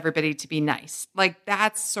wants everybody to be nice. Like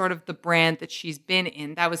that's sort of the brand that she's been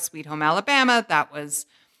in. That was Sweet Home Alabama. That was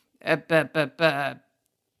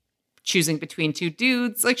Choosing Between Two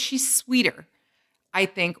Dudes. Like she's sweeter, I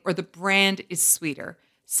think, or the brand is sweeter.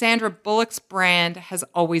 Sandra Bullock's brand has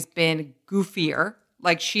always been goofier.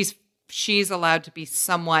 Like she's allowed to be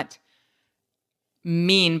somewhat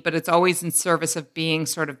mean, but it's always in service of being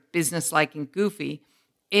sort of businesslike and goofy.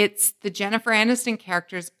 It's the Jennifer Aniston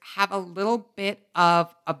characters have a little bit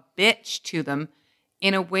of a bitch to them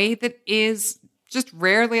in a way that is just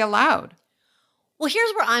rarely allowed. Well,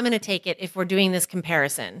 here's where I'm going to take it if we're doing this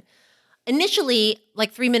comparison. Initially,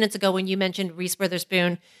 like 3 minutes ago when you mentioned Reese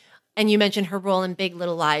Witherspoon and you mentioned her role in Big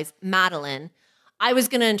Little Lies, Madeline, I was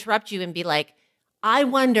going to interrupt you and be like, I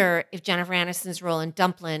wonder if Jennifer Aniston's role in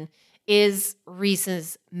Dumplin' is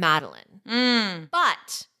Reese's Madeline.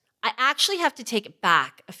 But I actually have to take it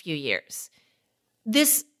back a few years.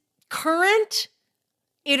 This current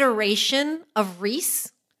iteration of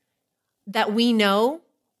Reese that we know,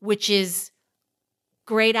 which is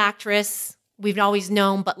great actress, we've always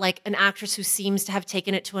known, but like an actress who seems to have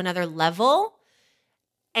taken it to another level,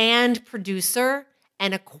 and producer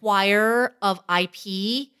and acquirer of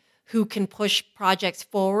IP who can push projects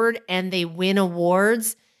forward and they win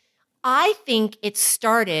awards. I think it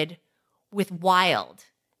started with Wild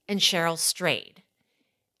and Cheryl Strayed.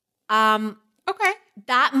 Okay.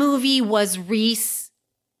 That movie was Reese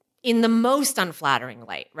in the most unflattering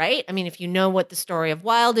light, right? I mean, if you know what the story of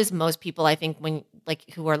Wild is, most people, I think, when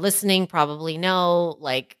like who are listening probably know,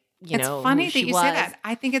 like, you know, it's funny who that she you was. say that.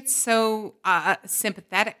 I think it's so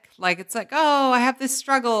sympathetic. Like, it's like, oh, I have this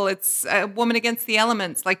struggle. It's a woman against the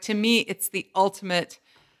elements. Like, to me, it's the ultimate.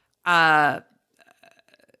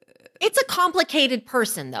 It's a complicated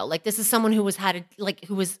person, though. Like, this is someone who had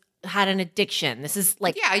an addiction. This is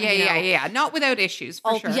like, Yeah. Not without issues,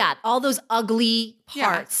 for sure. Yeah, all those ugly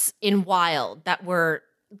parts in Wild that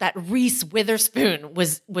Reese Witherspoon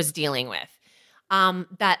was dealing with.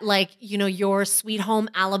 That, like, you know, your Sweet Home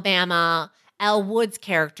Alabama, Elle Woods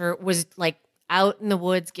character was like out in the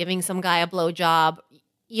woods giving some guy a blowjob.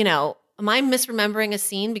 You know, am I misremembering a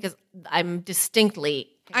scene? Because I'm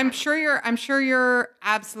sure you're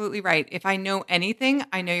absolutely right. If I know anything,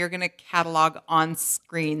 I know you're going to catalog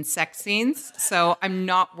on-screen sex scenes. So I'm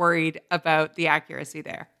not worried about the accuracy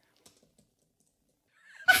there.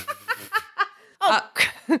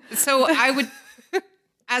 So I would,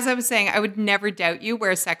 as I was saying, I would never doubt you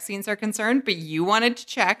where sex scenes are concerned, but you wanted to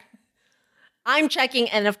check. I'm checking,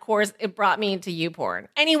 and of course, it brought me into YouPorn.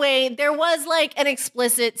 Anyway, there was like an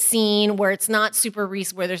explicit scene where it's not super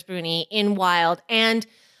Reese Witherspoon-y in Wild, and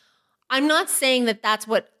I'm not saying that that's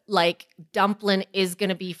what like Dumplin' is going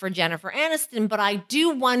to be for Jennifer Aniston, but I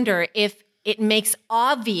do wonder if it makes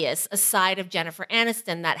obvious a side of Jennifer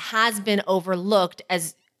Aniston that has been overlooked,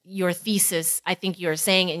 as your thesis, I think you're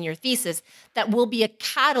saying in your thesis, that will be a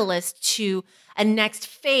catalyst to a next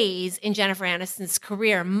phase in Jennifer Aniston's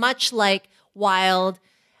career, much like Wild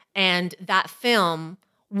and that film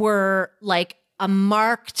were like a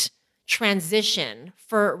marked transition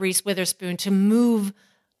for Reese Witherspoon to move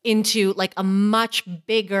into like a much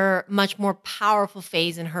bigger, much more powerful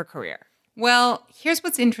phase in her career. Well, here's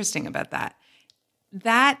what's interesting about that.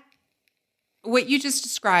 What you just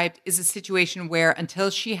described is a situation where until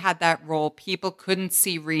she had that role, people couldn't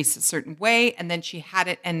see Reese a certain way, and then she had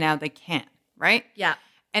it and now they can, right? Yeah.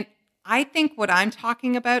 And I think what I'm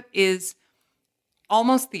talking about is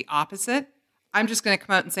almost the opposite. I'm just going to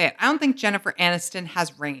come out and say it. I don't think Jennifer Aniston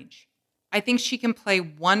has range. I think she can play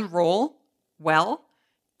one role well,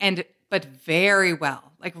 but very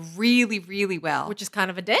well, like really, really well. Which is kind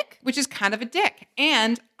of a dick. Which is kind of a dick.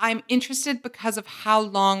 And I'm interested because of how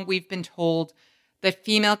long we've been told that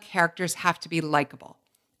female characters have to be likable.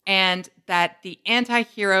 And that the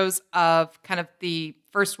anti-heroes of kind of the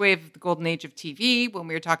first wave of the golden age of TV, when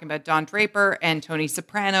we were talking about Don Draper and Tony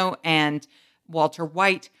Soprano and Walter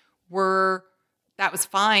White, that was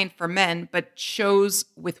fine for men, but shows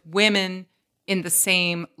with women in the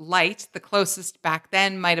same light, the closest back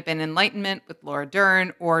then might have been Enlightenment with Laura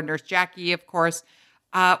Dern or Nurse Jackie, of course,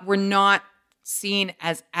 were not seen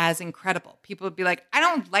as incredible. People would be like, I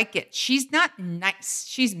don't like it. She's not nice.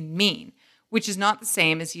 She's mean, which is not the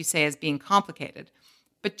same as you say as being complicated.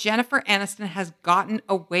 But Jennifer Aniston has gotten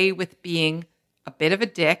away with being a bit of a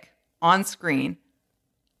dick on screen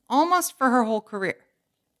almost for her whole career.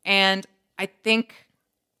 And I think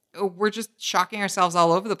we're just shocking ourselves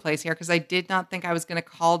all over the place here because I did not think I was going to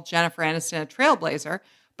call Jennifer Aniston a trailblazer,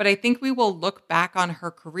 but I think we will look back on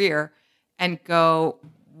her career and go,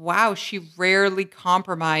 wow, she rarely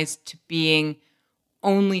compromised to being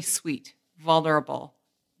only sweet, vulnerable,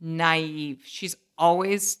 naive. She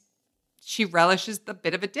relishes the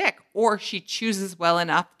bit of a dick, or she chooses well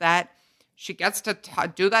enough that she gets to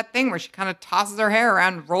do that thing where she kind of tosses her hair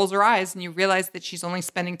around and rolls her eyes, and you realize that she's only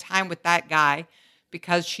spending time with that guy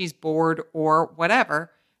because she's bored or whatever,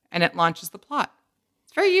 and it launches the plot.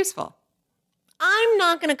 It's very useful. I'm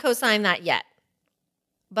not going to co-sign that yet,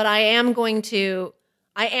 but I am going to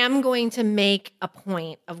make a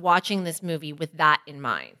point of watching this movie with that in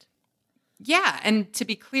mind. Yeah, and to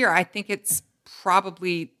be clear, I think it's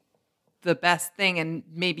probably the best thing and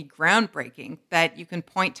maybe groundbreaking that you can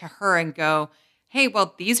point to her and go, hey,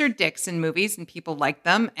 well, these are dicks in movies and people like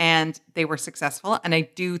them and they were successful. And I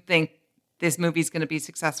do think this movie is going to be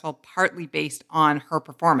successful partly based on her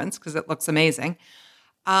performance because it looks amazing.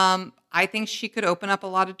 I think she could open up a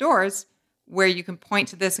lot of doors where you can point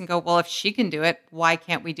to this and go, well, if she can do it, why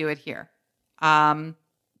can't we do it here? So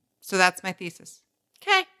that's my thesis.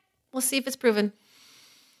 Okay. We'll see if it's proven.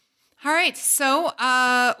 All right. So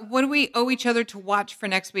what do we owe each other to watch for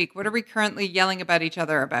next week? What are we currently yelling about each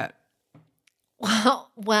other about?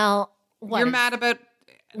 Well, what? You're mad about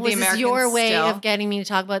the Was Americans this your way still? of getting me to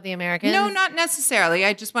talk about the Americans? No, not necessarily.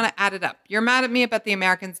 I just want to add it up. You're mad at me about the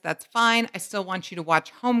Americans. That's fine. I still want you to watch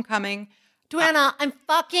Homecoming. Duana, I'm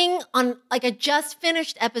fucking on, like, I just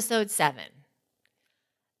finished episode 7.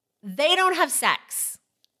 They don't have sex.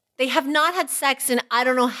 They have not had sex in I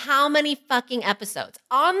don't know how many fucking episodes.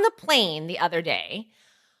 On the plane the other day,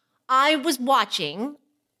 I was watching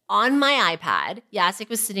on my iPad. Jacek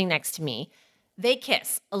was sitting next to me. They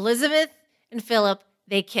kiss. Elizabeth and Philip,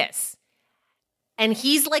 they kiss. And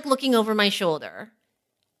he's like looking over my shoulder.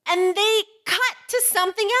 And they cut to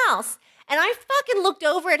something else. And I fucking looked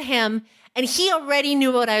over at him and he already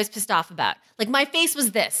knew what I was pissed off about. Like my face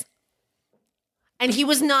was this. And he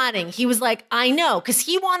was nodding. He was like, I know, because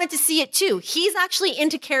he wanted to see it too. He's actually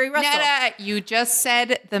into Carrie Russell. Netta, you just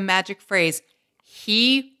said the magic phrase.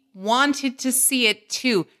 He wanted to see it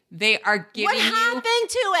too. They are giving What happened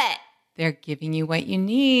to it? They're giving you what you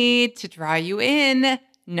need to draw you in,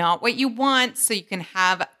 not what you want, so you can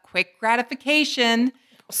have quick gratification.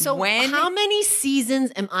 So how many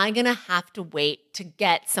seasons am I going to have to wait to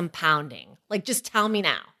get some pounding? Like, just tell me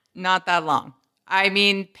now. Not that long. I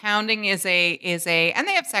mean, pounding is a, and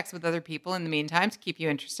they have sex with other people in the meantime to keep you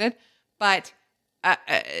interested, but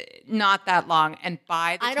not that long. And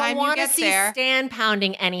by the time you get there, I don't want to see Stan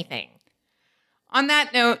pounding anything. On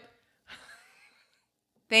that note,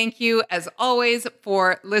 thank you as always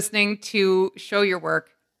for listening to Show Your Work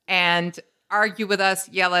and argue with us,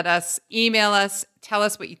 yell at us, email us, tell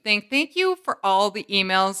us what you think. Thank you for all the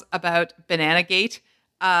emails about Bananagate.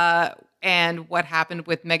 And what happened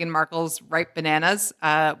with Meghan Markle's ripe bananas.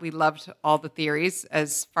 We loved all the theories,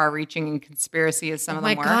 as far-reaching and conspiracy as some of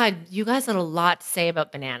them were. Oh my God, you guys had a lot to say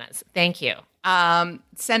about bananas. Thank you.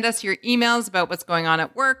 Send us your emails about what's going on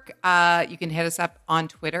at work. You can hit us up on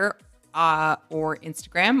Twitter or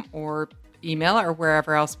Instagram or email or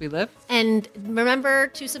wherever else we live. And remember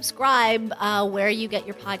to subscribe where you get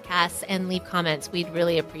your podcasts and leave comments. We'd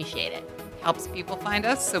really appreciate it. Helps people find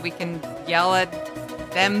us so we can yell at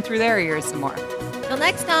them through their ears some more. Till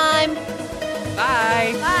next time.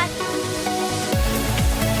 Bye. Bye.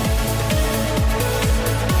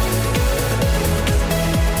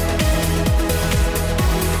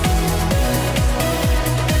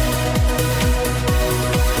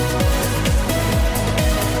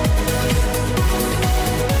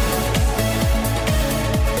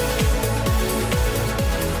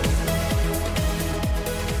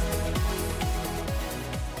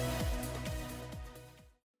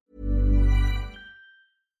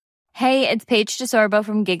 Hey, it's Paige DeSorbo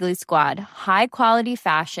from Giggly Squad. High quality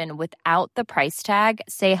fashion without the price tag.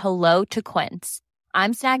 Say hello to Quince.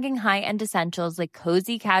 I'm snagging high-end essentials like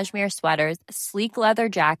cozy cashmere sweaters, sleek leather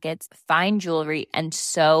jackets, fine jewelry, and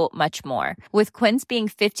so much more. With Quince being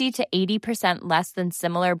 50 to 80% less than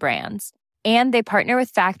similar brands. And they partner with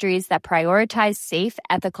factories that prioritize safe,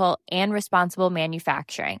 ethical, and responsible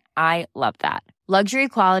manufacturing. I love that. Luxury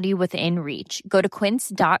quality within reach. Go to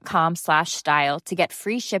quince.com/style to get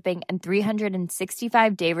free shipping and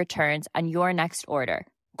 365-day returns on your next order.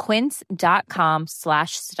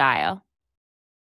 Quince.com/style.